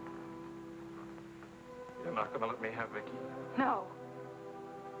 you're not going to let me have Vicky? No.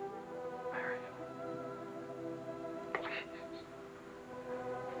 Marion. Please.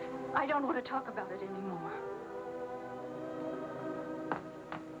 I don't want to talk about it anymore.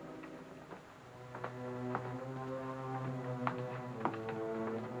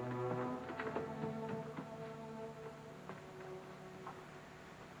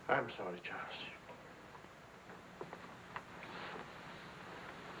 I'm sorry, Charles.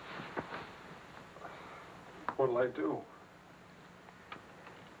 What'll I do?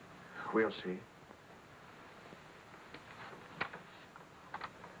 We'll see.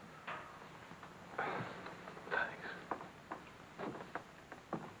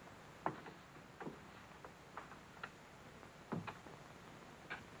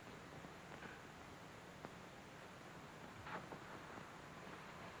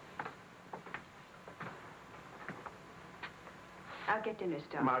 I'll get dinner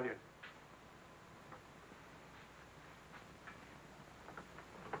started. Marion.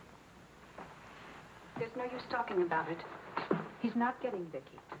 There's no use talking about it. He's not getting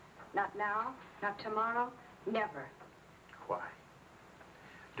Vicky. Not now, not tomorrow, never. Why?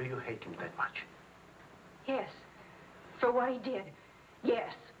 Do you hate him that much? Yes. For what he did.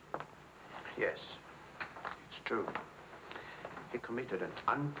 Yes. Yes. It's true. He committed an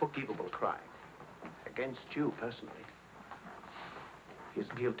unforgivable crime against you personally. He's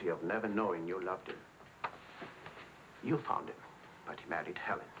guilty of never knowing you loved him. You found him, but he married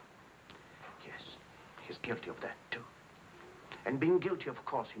Helen. Yes, he's guilty of that, too. And being guilty, of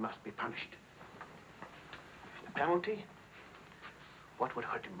course, he must be punished. The penalty? What would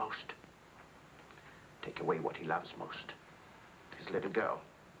hurt him most? Take away what he loves most. His little girl.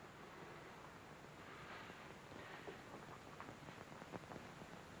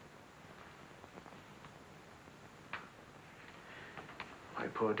 My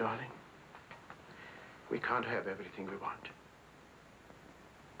poor darling. We can't have everything we want.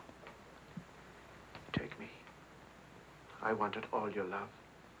 Take me. I wanted all your love.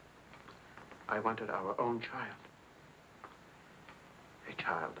 I wanted our own child. A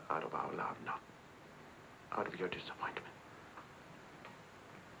child out of our love, not out of your disappointment.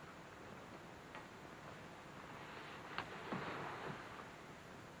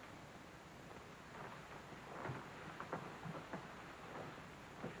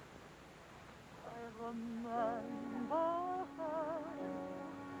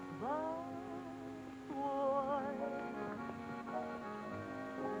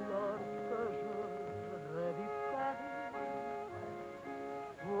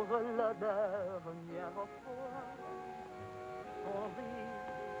 La dernière fois, son rire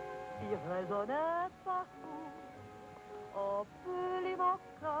qui résonnait partout, emplit mon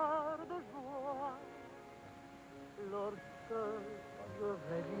cœur de joie. Lorsque je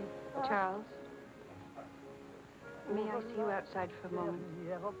rêvis Charles, may I see you outside for a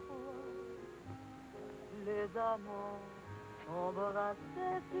moment? Les amants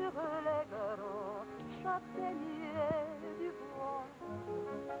embrassés sur les grands châtaigniers du bois.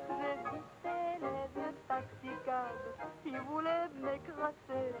 J'ai quitté les yeux taxicables qui voulaient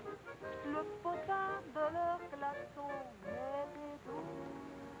m'écraser. Le potin de leur klaxon m'aidait doucement.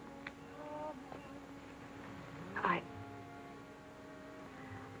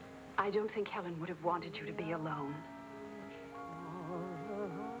 I don't think Helen would have wanted you to be alone.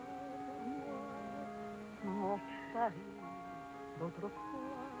 Mon Paris d'autrefois,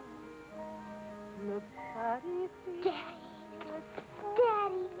 le Paris. Daddy!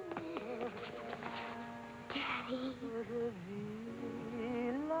 Daddy!